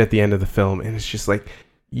right at the end of the film, and it's just like,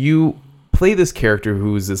 you play this character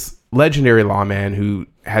who is this legendary lawman who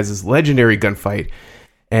has this legendary gunfight,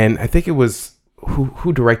 and I think it was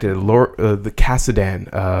who directed it? The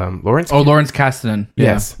Kasdan, Lawrence. Oh, Lawrence Kasdan.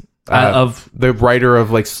 Yes. Of the writer of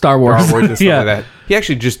like Star Wars. and stuff Yeah. like that. He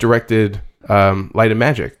actually just directed Light of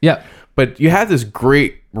Magic. yeah. But you have this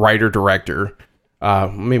great writer director,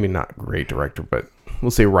 maybe not great director, but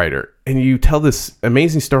we'll say writer, and you tell this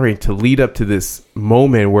amazing story to lead up to this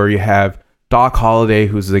moment where you have Doc Holliday,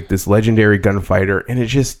 who's like this legendary gunfighter, and it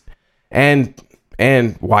just and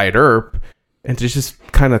Wyatt Earp, and to just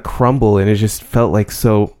kind of crumble, and it just felt like,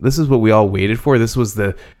 so this is what we all waited for. This was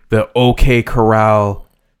the OK Corral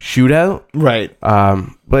shootout. Right.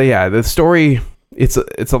 But yeah, the story, it's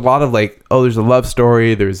a lot of like, oh, there's a love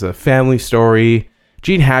story, there's a family story.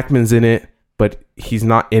 Gene Hackman's in it, but he's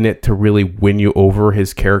not in it to really win you over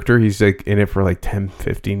his character. He's like in it for like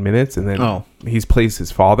 10-15 minutes, and then he's plays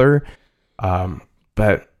his father.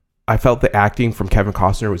 But I felt the acting from Kevin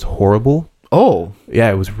Costner was horrible. Oh.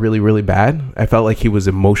 Yeah, it was really, really bad. I felt like he was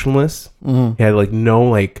emotionless. He had like no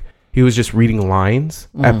like, he was just reading lines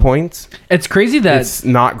at points. It's crazy that It's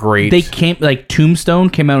not great. they came, like, Tombstone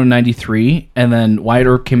came out in 93, and then Wyatt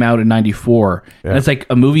Earp came out in 94. And it's like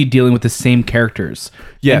a movie dealing with the same characters.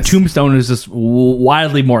 Yes. And Tombstone is just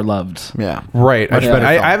wildly more loved. Yeah. Right. Much better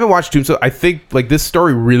I film. haven't watched Tombstone. I think like this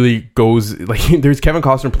story really goes like there's Kevin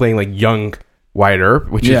Costner playing like young Wyatt Earp,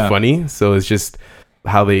 which Yeah. is funny. So it's just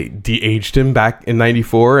how they de-aged him back in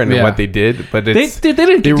 94 and Yeah. what they did. But They it's, didn't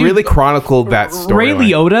they do- really chronicled that story. Ray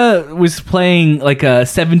Liotta was playing like a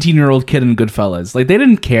 17-year-old kid in Goodfellas. Like, they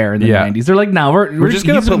didn't care in the Yeah. 90s. They're like, no, We're just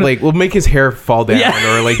gonna he's put like, we'll make his hair fall down,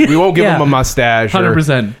 Yeah. or like we won't give Yeah. him a mustache.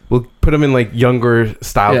 100%. Or we'll put him in like younger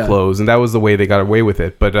style Yeah. clothes, and that was the way they got away with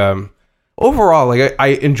it. But overall, like I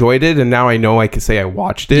enjoyed it, and now I know I can say I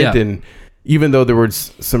watched it. Yeah. And even though there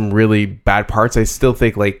was some really bad parts, I still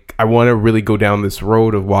think like I want to really go down this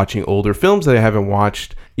road of watching older films that I haven't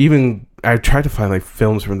watched. Even I tried to find like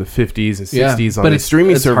films from the 50s and 60s on but the it's-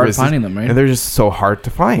 streaming it's hard services, finding them, right? and they're just so hard to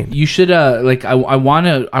find. You should like I want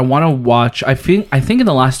to watch. I think in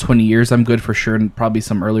the last 20 years I'm good for sure, and probably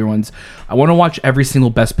some earlier ones. I want to watch every single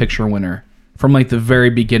Best Picture winner from like the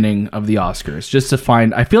very beginning of the Oscars, just to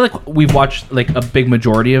find. I feel like we've watched like a big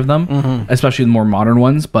majority of them, especially the more modern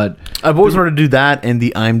ones. But I've always wanted to do that in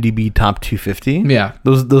the IMDb top 250. yeah,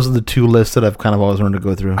 Those are the two lists that I've kind of always wanted to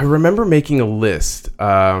go through. I remember making a list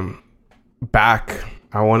back,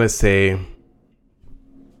 I want to say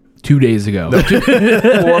 2 days ago.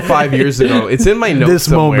 4 or 5 years ago. It's in my notes This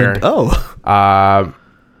somewhere. moment. Oh.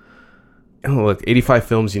 Look, 85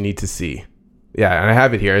 films you need to see. Yeah, and I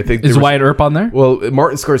have it here. I think Is there was- Wyatt Earp on there? Well,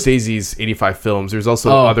 Martin Scorsese's 85 films. There's also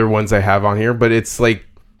Oh. other ones I have on here, but it's like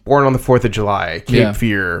Born on the 4th of July, Cape Yeah.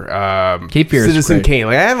 Fear, Cape Fear is Citizen great. Kane.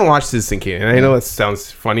 Like I haven't watched Citizen Kane, and I know it sounds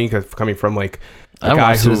funny because coming from like a I guy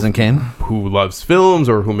watched Citizen Kane. who loves films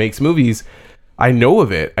or who makes movies. I know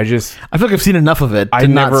of it. I just I feel like I've seen enough of it to I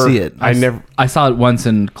not never see it. I never I saw it once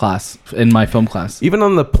in class, in my film class. even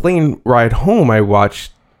on the plane ride home. I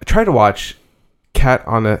tried to watch Cat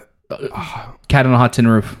on a Cat on a Hot Tin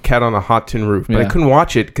Roof. Cat on a Hot Tin Roof, but Yeah. I couldn't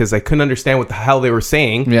watch it because I couldn't understand what the hell they were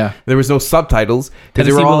saying. Yeah. There was no subtitles. 'Cause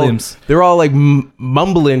Tennessee Williams. They were all like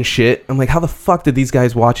mumbling shit. I'm like, how the fuck did these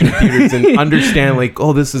guys watch in theaters and understand like,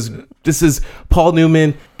 oh, this is Paul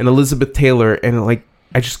Newman and Elizabeth Taylor, and like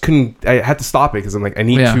I just couldn't. I had to stop it because I'm like, I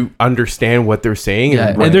need Yeah. to understand what they're saying. Yeah,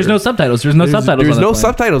 and there's no subtitles. There's no subtitles. There's on no that plane.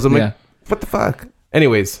 subtitles. I'm Yeah. like, what the fuck?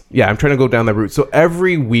 Anyways, yeah, I'm trying to go down that route. So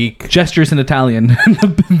every week, Gestures in Italian.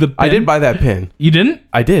 the I pen. did buy that pin. You didn't?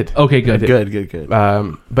 I did. Okay, good. Good.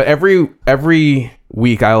 But every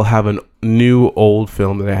week I'll have a new old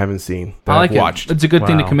film that I haven't seen that I like I've watched. it. It's a good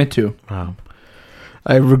thing to Wow. commit to. Wow.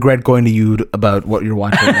 I regret going to you about what you're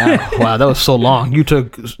watching now. Wow, that was so long. You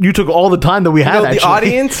took all the time that we had. You know, the actually.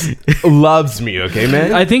 audience loves me, okay,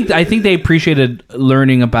 man? I think they appreciated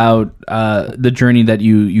learning about the journey that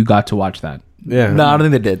you got to watch that. Yeah. No, I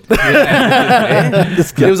don't think they did.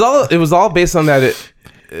 It was all based on that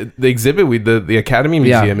the exhibit with the Academy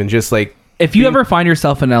Museum, and just like If you ever find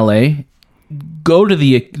yourself in LA, go to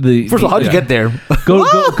the First of all, how'd you get there?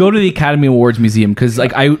 go to the Academy Awards Museum, because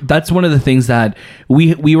like that's one of the things that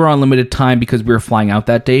we were on limited time because we were flying out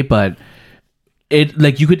that day, but it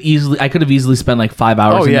like I could have easily spent like 5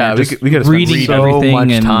 hours. Oh in yeah, there just we could have reading spent so everything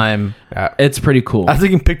much and time. It's pretty cool. I was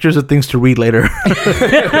taking pictures of things to read later. I was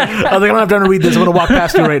like, I don't have time to read this. I'm going to walk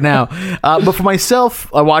past you right now. But for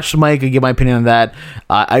myself, I watched Mike and give my opinion on that.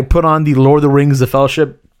 I put on the Lord of the Rings, The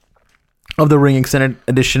Fellowship of the Ring Extended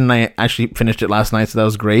Edition, and I actually finished it last night, so that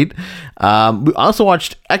was great. We also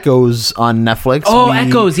watched Echoes on Netflix. Oh,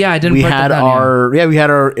 Echoes, yeah, I didn't We put that had down, we had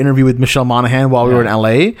our interview with Michelle Monaghan while we were in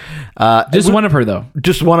LA. Just one of her though.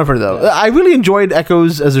 Just one of her, though. I really enjoyed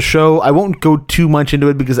Echoes as a show. I won't go too much into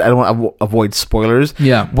it because I don't want to avoid spoilers.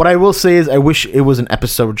 Yeah. What I will say is I wish it was an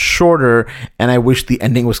episode shorter, and I wish the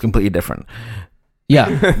ending was completely different. Yeah,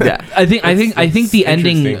 Yeah. I think the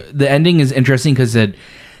ending is interesting because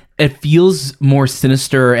it feels more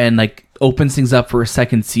sinister and like opens things up for a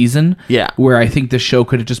second season. Yeah. Where I think the show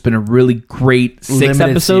could have just been a really great 6 Limited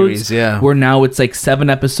episodes. series, yeah. Where now it's like 7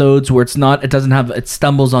 episodes where it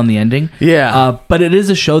stumbles on the ending. Yeah. But it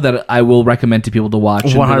is a show that I will recommend to people to watch.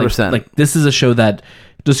 And be 100%. Like this is a show that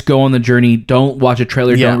just go on the journey. Don't watch a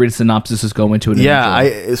trailer. Yeah. Don't read a synopsis. Just go into it. And Yeah,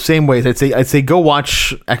 enjoy. same ways. I'd say go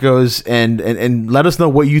watch Echoes and let us know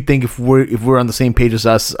what you think if we're on the same page as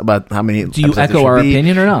us about how many. Do you episodes there echo should our be.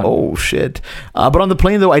 opinion or not? Oh shit! But on the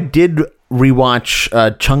plane though, I did rewatch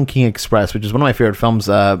Chungking Express, which is one of my favorite films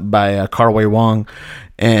by Kar-Wai Wong.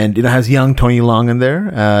 And it has young Tony Leung in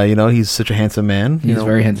there. He's such a handsome man. He's a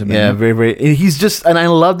very handsome man. Yeah, very, very. And he's just, and I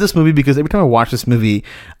love this movie because every time I watch this movie,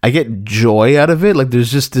 I get joy out of it. Like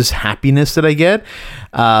there's just this happiness that I get.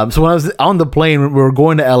 So when I was on the plane, we were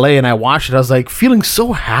going to LA, and I watched it. I was like feeling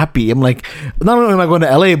so happy. I'm like, not only am I going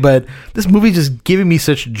to LA, but this movie just giving me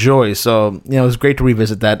such joy. So it was great to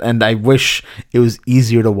revisit that. And I wish it was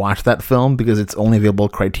easier to watch that film because it's only available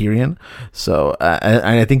Criterion. So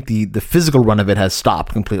I think the physical run of it has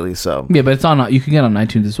stopped completely. So Yeah, but it's on. You can get it on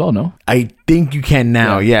iTunes as well. No. I think you can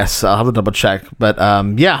now. Yes, I'll have to double check. But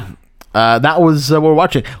that was what we're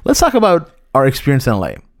watching. Let's talk about our experience in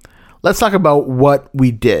LA. Let's talk about what we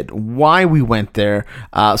did, why we went there.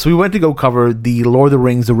 So we went to go cover the Lord of the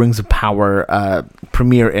Rings, The Rings of Power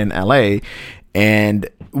premiere in LA. And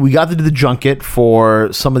we got to do the junket for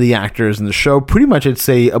some of the actors in the show. Pretty much, I'd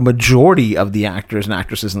say a majority of the actors and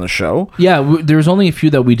actresses in the show. Yeah, there was only a few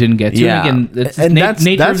that we didn't get to. Yeah. And again, it's And nature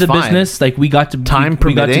of that's the fine. business. Like we got to Time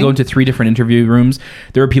we got to permitting. go into 3 different interview rooms.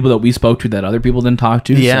 There were people that we spoke to that other people didn't talk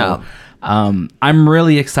to. Yeah. So, I'm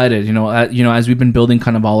really excited. As we've been building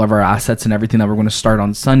kind of all of our assets and everything that we're going to start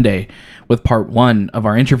on Sunday with part 1 of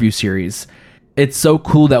our interview series. It's so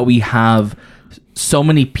cool that we have so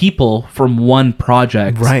many people from one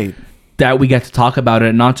project, Right. that we get to talk about it,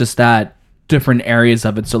 and not just that, different areas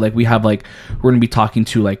of it. So like we have we're going to be talking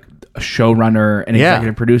to like a showrunner, an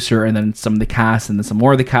executive producer, and then some of the cast, and then some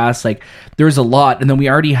more of the cast. Like there's a lot, and then we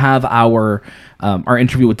already have our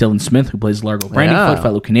interview with Dylan Smith, who plays Largo Brandyfoot,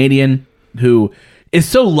 fellow Canadian, who is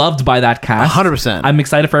so loved by that cast. 100%. I'm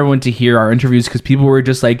excited for everyone to hear our interviews because people were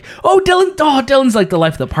just like, Dylan's like the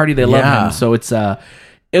life of the party. They love Yeah. him. So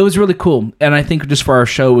it was really cool. And I think just for our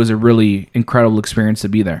show, it was a really incredible experience to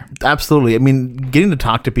be there. Absolutely. I mean, getting to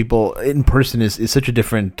talk to people in person is such a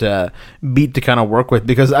different beat to kind of work with,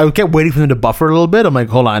 because I kept waiting for them to buffer a little bit. I'm like,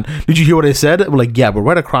 hold on, did you hear what I said? I'm like, yeah, we're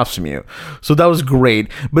right across from you. So that was great.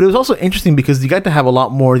 But it was also interesting because you got to have a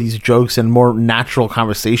lot more of these jokes and more natural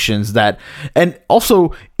conversations and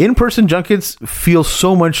also in-person junkets feel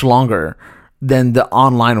so much longer than the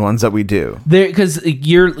online ones that we do. Because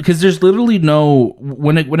there's literally no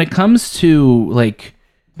when it comes to like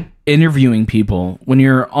interviewing people, when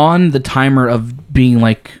you're on the timer of being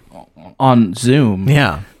like on Zoom,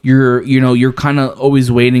 Yeah. you're kind of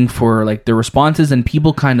always waiting for like the responses, and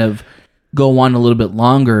people kind of go on a little bit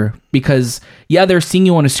longer because they're seeing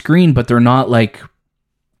you on a screen, but they're not like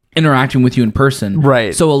interacting with you in person.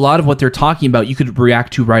 Right. So a lot of what they're talking about, you could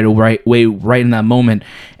react to right in that moment,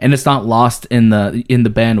 and it's not lost in the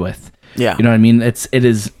bandwidth. Yeah. You know what I mean? It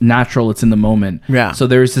is natural. It's in the moment. Yeah. So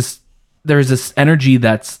there's this energy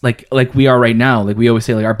that's like we are right now. Like we always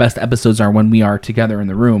say, like our best episodes are when we are together in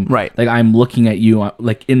the room. Right. Like I'm looking at you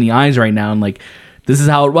like in the eyes right now, and like this is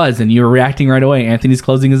how it was, and you're reacting right away. Anthony's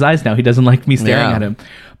closing his eyes now. He doesn't like me staring Yeah. at him.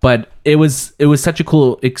 But it was such a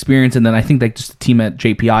cool experience, and then I think like just the team at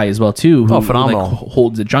JPI as well too, who phenomenal. like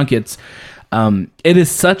holds the junkets. It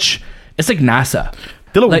is it's like NASA.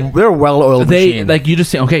 They're a well-oiled They machine. like you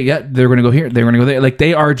just say, okay, yeah, they're gonna go here, they're gonna go there. Like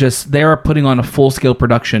they are putting on a full-scale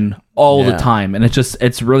production all the Yeah. time, and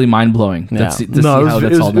it's really mind-blowing to see it how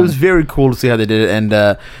that's all it done. was very cool to see how they did it,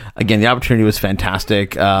 and again, the opportunity was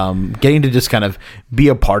fantastic. Getting to just kind of be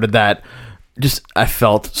a part of that, just I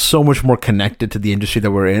felt so much more connected to the industry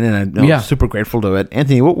that we're in, and I'm super grateful to it.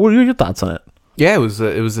 Anthony, what were your thoughts on it? Yeah, it was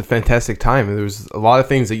a fantastic time. There was a lot of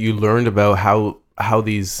things that you learned about how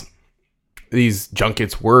these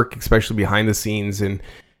junkets work, especially behind the scenes, and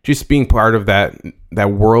just being part of that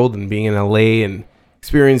world and being in LA and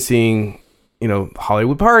experiencing,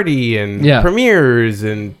 Hollywood party and premieres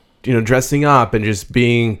and, dressing up and just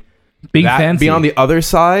being fancy. Being on the other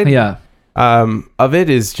side of it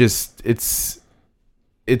is just, it's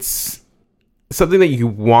something that you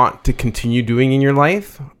want to continue doing in your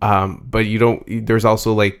life. But there's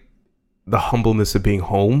also like the humbleness of being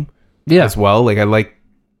home as well. Like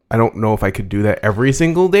I don't know if I could do that every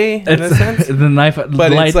single day in a sense. The life of a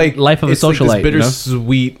socialite. Like this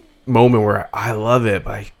bittersweet moment where I love it,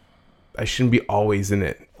 but I shouldn't be always in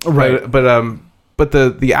it. Right. But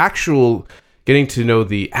the actual getting to know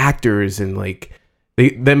the actors and like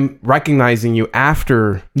them recognizing you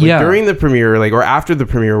after during the premiere, like, or after the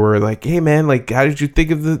premiere, where like, hey man, like how did you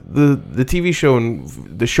think of the TV show? And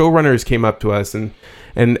the showrunners came up to us and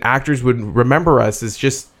actors would remember us. It's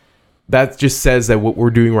just, that just says that what we're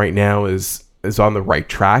doing right now is on the right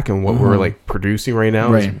track, and what we're like producing right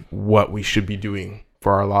now is what we should be doing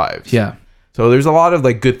for our lives. Yeah. So there's a lot of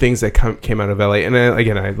like good things that came out of LA, and then,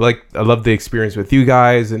 again, I love the experience with you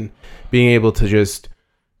guys and being able to just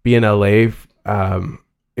be in LA,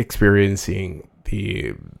 experiencing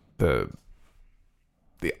the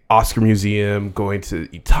Oscar Museum, going to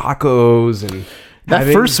eat tacos and.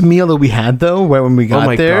 That first meal that we had, though, right when we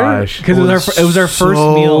got there, gosh, because it was our first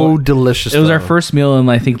meal. Delicious. It was our first meal in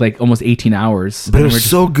I think like almost 18 hours. But it was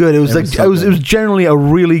so good. It was it was generally a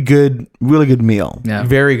really good meal. Yeah,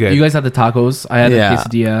 very good. You guys had the tacos. I had the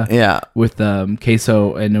quesadilla. Yeah, with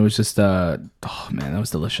queso, and it was just oh man, that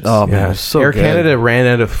was delicious. Oh man, it was so Air good. Canada ran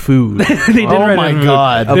out of food. They did. Oh my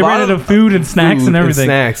god, they ran out of food and snacks and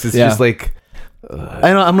everything. It's just like.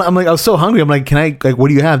 I know. I'm like, I was so hungry. I'm like, can I? Like, what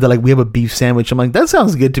do you have? They're like, we have a beef sandwich. I'm like, that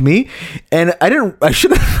sounds good to me. And I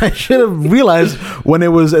should have realized when it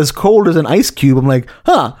was as cold as an ice cube. I'm like,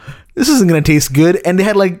 this isn't gonna taste good. And they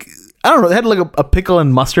had like, I don't know, they had like a pickle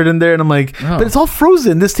and mustard in there. And I'm like, but it's all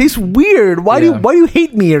frozen. This tastes weird. Why do you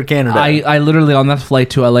hate me, Air Canada? I literally on that flight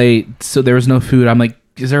to LA, so there was no food. I'm like,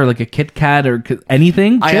 is there like a Kit Kat or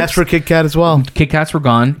anything? I asked for Kit Kat as well. Kit Kats were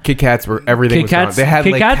gone. Kit Kats were everything. Kit Kats, was gone. They had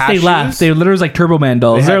Kit like Kats. cashews. They laughed. They literally was like Turbo Man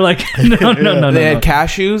dolls. They're like no. They had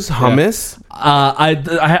cashews, hummus.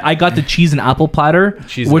 I got the cheese and apple platter,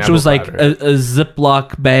 which was like a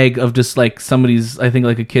Ziploc bag of just like somebody's, I think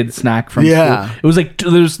like a kid's snack from school. It was like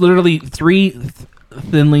there's literally 3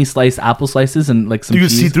 thinly sliced apple slices and like some you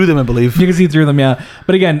cheese. can see through them, I believe. You can see through them, yeah.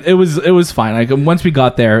 But again, it was fine. Like once we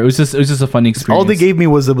got there, it was just a funny experience. All they gave me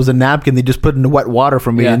was a napkin they just put in the wet water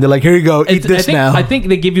for me, and they're like, "Here you go, eat this now." I think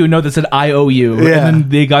they give you a note that said "I owe you," and then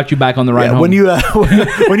they got you back on the ride home. When you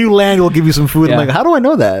when you land, we'll give you some food. I'm like, how do I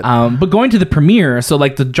know that? But going to the premiere, so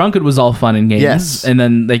like the junket was all fun and games, Yes. and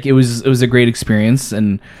then like it was a great experience,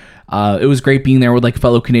 and it was great being there with like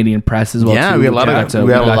fellow Canadian press as well. Yeah, too. we had a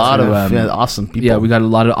lot of awesome people. Yeah, we got a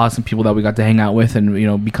lot of awesome people that we got to hang out with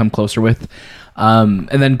and become closer with. And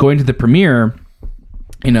then going to the premiere,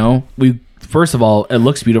 we first of all, it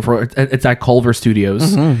looks beautiful. It's at Culver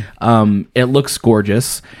Studios. Mm-hmm. It looks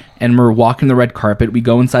gorgeous, and we're walking the red carpet. We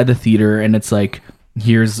go inside the theater, and it's like,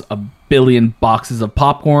 here's a billion boxes of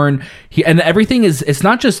popcorn, and everything is. It's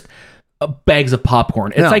not just bags of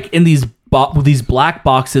popcorn. It's like in these black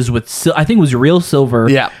boxes with I think it was real silver,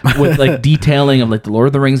 with like detailing of like the Lord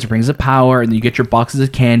of the Rings, the Rings of Power, and you get your boxes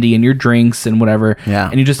of candy and your drinks and whatever,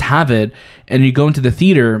 and you just have it, and you go into the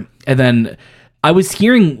theater, and then I was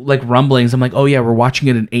hearing like rumblings. I'm like, oh yeah, we're watching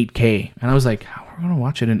it in 8K, and I was like, how are we gonna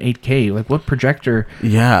watch it in 8K? Like, what projector?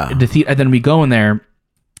 Yeah. And then we go in there,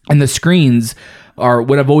 and the screens are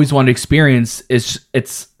what I've always wanted to experience. It's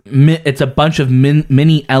a bunch of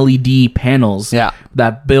mini LED panels Yeah.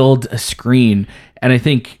 that build a screen, and I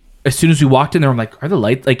think. As soon as we walked in there, I'm like, are the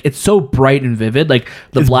lights like it's so bright and vivid? Like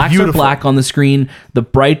the It's blacks beautiful. are black on the screen, the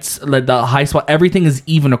brights, like the high spot, everything is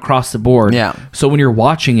even across the board. Yeah. So when you're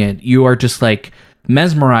watching it, you are just like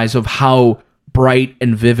mesmerized of how bright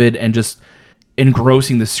and vivid and just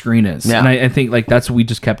engrossing the screen is. Yeah. And I think like that's what we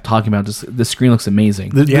just kept talking about. Just the screen looks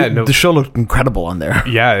amazing. The show looked incredible on there.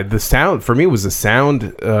 Yeah, the sound for me was the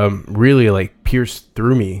sound really like pierced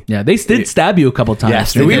through me. Yeah, they did stab you a couple times.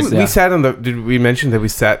 Yes, Did they we sat on the. Did we mention that we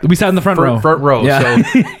sat? We sat in the front row. Front row. Yeah.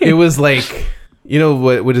 So it was like, you know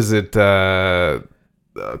what is it?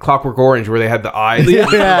 Clockwork Orange, where they had the eyes,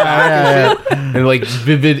 and like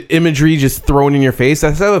vivid imagery just thrown in your face.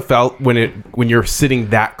 That's how it felt when you're sitting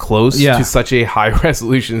that close Yeah. to such a high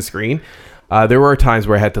resolution screen. There were times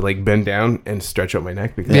where I had to like bend down and stretch out my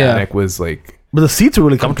neck because Yeah. my neck was like But the seats are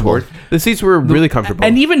really comfortable. the seats were really comfortable.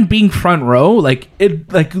 And even being front row, like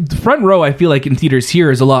the front row, I feel like in theaters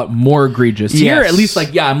here is a lot more egregious. Here, Yes. at least,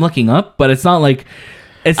 like I'm looking up, but it's not like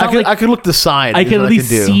it's not I could look to the side. I is can what at least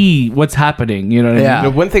do. see what's happening. You know what I Yeah.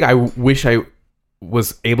 mean? The one thing I wish I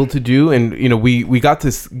was able to do, and you know, we got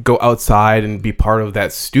to go outside and be part of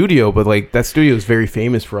that studio, but like that studio is very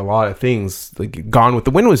famous for a lot of things. Like Gone with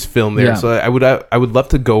the Wind was filmed there, Yeah. so I would love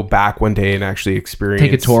to go back one day and actually experience,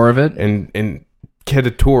 Take a tour of it. and get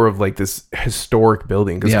a tour of like this historic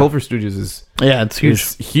building because Yeah. Culver Studios is Yeah, it's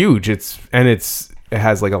huge. huge. It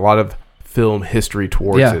has like a lot of film history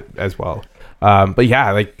towards Yeah. it as well. But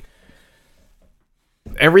yeah, like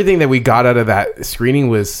everything that we got out of that screening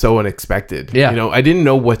was so unexpected. Yeah. You know, I didn't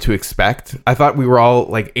know what to expect. I thought we were all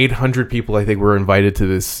like 800 people, I think, were invited to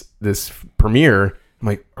this premiere. I'm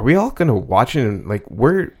like, are we all going to watch it? And like,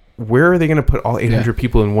 where are they going to put all 800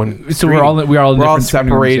 people in one So screen? we're all in we're all different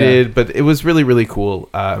screening rooms, separated, but it was really, really cool.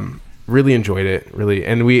 Really enjoyed it, really.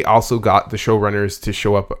 And we also got the showrunners to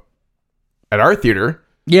show up at our theater.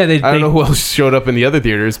 Yeah, I don't know who else showed up in the other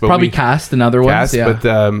theaters, but probably we cast and other ones. cast. Yeah.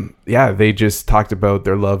 But they just talked about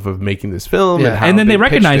their love of making this film. Yeah. how And then they pitched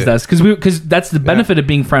recognized it. us because that's the benefit of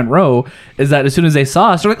being front row is that as soon as they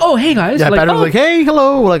saw us, they're like, "Oh, hey guys!" Yeah, like, Patrick was like, "Hey,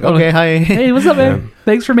 hello." We're like, okay, hi. "Hey, what's up, man?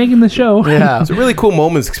 Thanks for making the show." Yeah. It's a really cool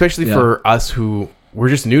moments, especially Yeah. for us who we're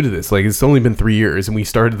just new to this. Like it's only been 3 years, and we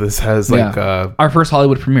started this as like Our first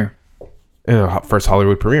Hollywood premiere. first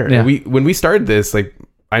Hollywood premiere. Yeah. And when we started this, like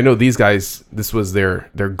I know these guys, this was their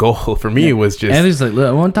goal. For me, was just And he's like, "Look,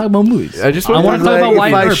 I want to talk about movies. I just I want want to talk about If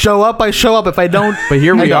Wyatt I Earp." show up, I show up. If I don't, But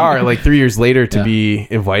here we I don't. are, like 3 years later, to Yeah. be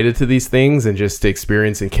invited to these things and just to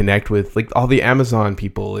experience and connect with like all the Amazon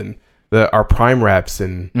people and our Prime reps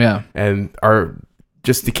and Yeah. our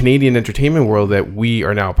just the Canadian entertainment world that we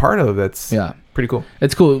are now a part of. That's Yeah. pretty cool.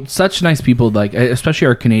 It's cool. Such nice people, like especially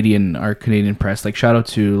our Canadian press. Like shout out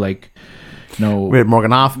to we had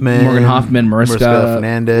Morgan Hoffman, Mariska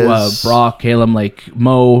Fernandez, Brock, Caleb, like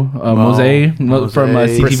Mose from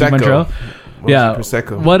CTV Prosecco. Montreal. Yeah,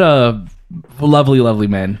 Prosecco. what a lovely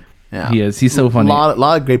man. Yeah. He is. He's so funny. A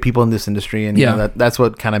lot of great people in this industry, and Yeah. that's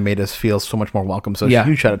what kind of made us feel so much more welcome. So Yeah.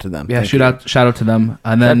 huge shout out to them. Yeah, Thank you. shout out to them.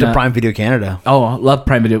 And Shout then out to Prime Video Canada. I love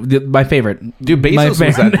Prime Video. My favorite. Dude, Bezos My was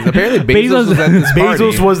favorite. at apparently Bezos was at this party.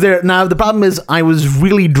 Bezos was there. Now the problem is I was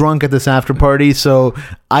really drunk at this after party, so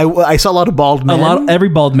I saw a lot of bald men. Every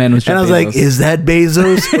bald man was Jeff and I was Bezos. like, "Is that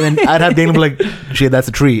Bezos?" And then I'd have Dana be like, "Shit, that's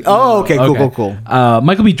a tree." Oh, okay, cool.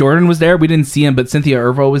 Michael B. Jordan was there. We didn't see him, but Cynthia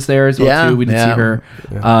Erivo was there as well Yeah, too. We didn't yeah. see her.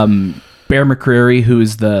 Bear McCreary, who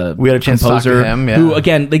is the We had a chance to talk to composer, him, yeah. who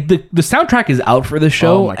again, like the soundtrack is out for the Oh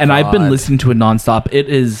show, my and I've been God. listening to it nonstop. It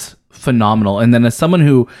is phenomenal. And then as someone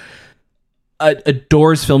who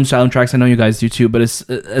adores film soundtracks, I know you guys do too, but as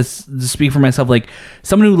to speak for myself, like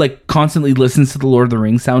someone who like constantly listens to the Lord of the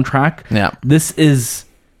Rings soundtrack, Yeah. this is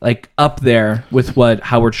like up there with what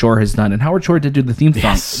Howard Shore has done. And Howard Shore did do the theme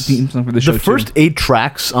song for the show. The first 8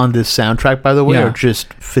 tracks on this soundtrack, by the way, Yeah. are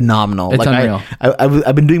just phenomenal. It's unreal.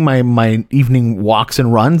 I've been doing my evening walks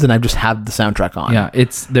and runs, and I just have the soundtrack on. yeah,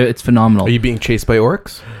 it's phenomenal. Are you being chased by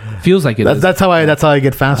orcs? Feels like it is. That's how I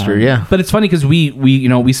get faster. Yeah. But it's funny because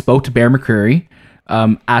we spoke to Bear McCreary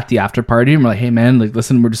at the after party, and we're like, "Hey man, like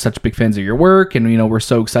listen, we're just such big fans of your work, and we're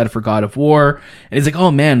so excited for God of War." And he's like, "Oh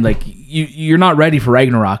man, like you're not ready for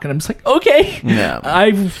Ragnarok. And I'm just like, okay, Yeah.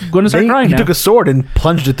 I'm going to start crying He now. took a sword and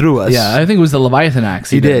plunged it through us. Yeah, I think it was the Leviathan axe.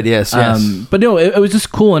 He did, yes. But no, it was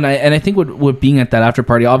just cool, and I think what being at that after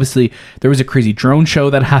party, obviously there was a crazy drone show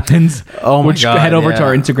that happens. Oh my which God, head over to yeah.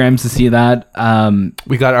 our Instagrams to see that.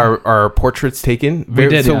 We got our portraits taken.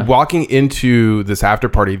 did, So yeah. walking into this after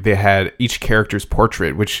party, they had each character's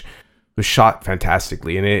portrait, which was shot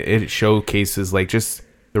fantastically, and it showcases like just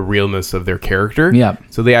the realness of their character. Yeah.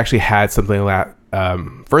 So they actually had something like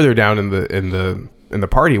that further down in the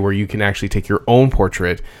party where you can actually take your own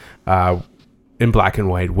portrait in black and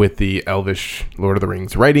white with the Elvish Lord of the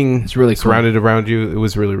Rings writing. It's really cool. surrounded around you. It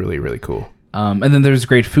was really, really, really cool. And then there's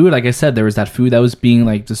great food. Like I said, there was that food that was being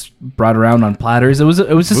like just brought around on platters. It was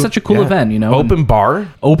just such a cool Yeah. event, you know. Open bar.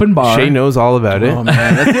 Open bar. Shay knows all about it. Oh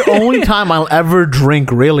man, that's the only time I'll ever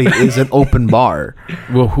drink. Really, is an open bar.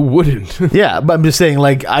 Well, who wouldn't? Yeah, but I'm just saying,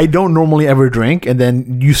 like, I don't normally ever drink, and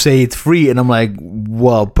then you say it's free, and I'm like,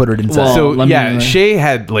 well, put it inside. Well, So let me- yeah, Shay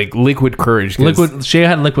had like liquid courage. 'cause Liquid. Shay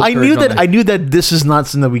had liquid. I courage knew on that. there. I knew that this is not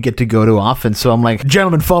something that we get to go to often. So I'm like,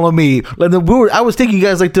 gentlemen, follow me. Like, I was taking you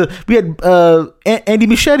guys like to. We had Andy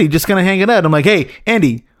Machete just kind of hanging out. I'm like, hey,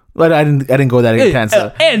 Andy. But I didn't go that intense.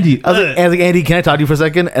 Andy. I was like, Andy, can I talk to you for a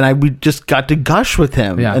second? And we just got to gush with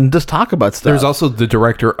him Yeah. and just talk about stuff. There's also the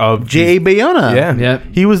director of J.A. Bayona. Yeah. Yeah.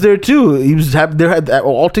 He was there too. He was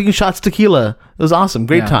all taking shots tequila. It was awesome.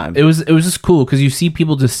 Great Yeah. time. It was just cool because you see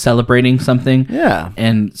people just celebrating something. Yeah.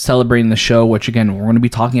 And celebrating the show, which again we're going to be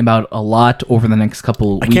talking about a lot over the next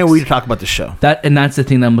couple I weeks. can't wait to talk about the show. That's the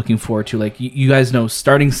thing that I'm looking forward to. Like you guys know,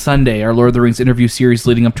 starting Sunday, our Lord of the Rings interview series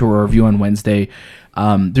leading up to our review on Wednesday.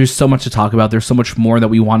 There's so much to talk about. There's so much more that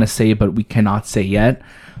we want to say, but we cannot say yet.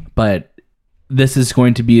 But this is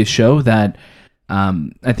going to be a show that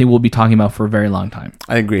I think we'll be talking about for a very long time.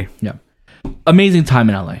 I agree. Yeah. Amazing time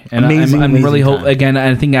in LA. And Amazing, I'm really amazing time. again,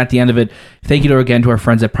 I think at the end of it, thank you again to our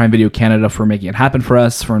friends at Prime Video Canada for making it happen for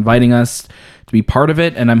us, for inviting us to be part of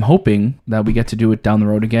it. And I'm hoping that we get to do it down the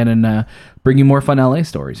road again and bring you more fun LA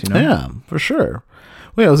stories, you know? Yeah, for sure.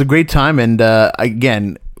 Well, it was a great time. And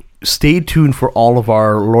again, stay tuned for all of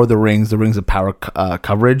our Lord of the Rings of Power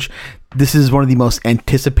coverage. This is one of the most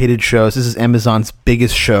anticipated shows. This is Amazon's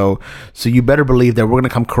biggest show. So you better believe that we're going to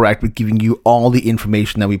come correct with giving you all the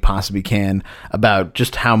information that we possibly can about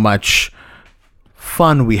just how much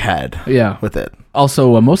fun we had with it.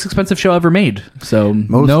 Also, most expensive show ever made. So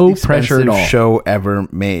Most no pressure at expensive all. show ever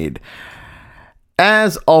made.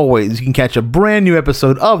 As always, you can catch a brand new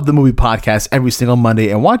episode of the Movie Podcast every single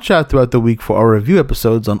Monday and watch out throughout the week for our review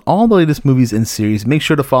episodes on all the latest movies and series. Make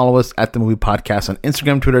sure to follow us at the Movie Podcast on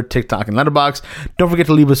Instagram, Twitter, TikTok, and Letterboxd. Don't forget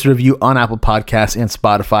to leave us a review on Apple Podcasts and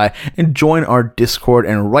Spotify, and join our Discord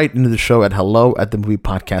and write into the show at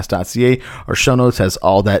hello@themoviepodcast.ca. Our show notes has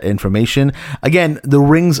all that information. Again, the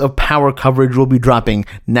Rings of Power coverage will be dropping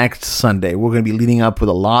next Sunday. We're going to be leading up with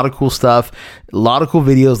a lot of cool stuff, a lot of cool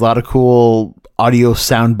videos, a lot of cool audio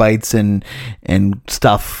sound bites and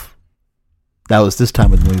stuff. That was this time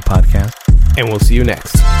with the Movie Podcast. And we'll see you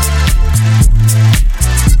next.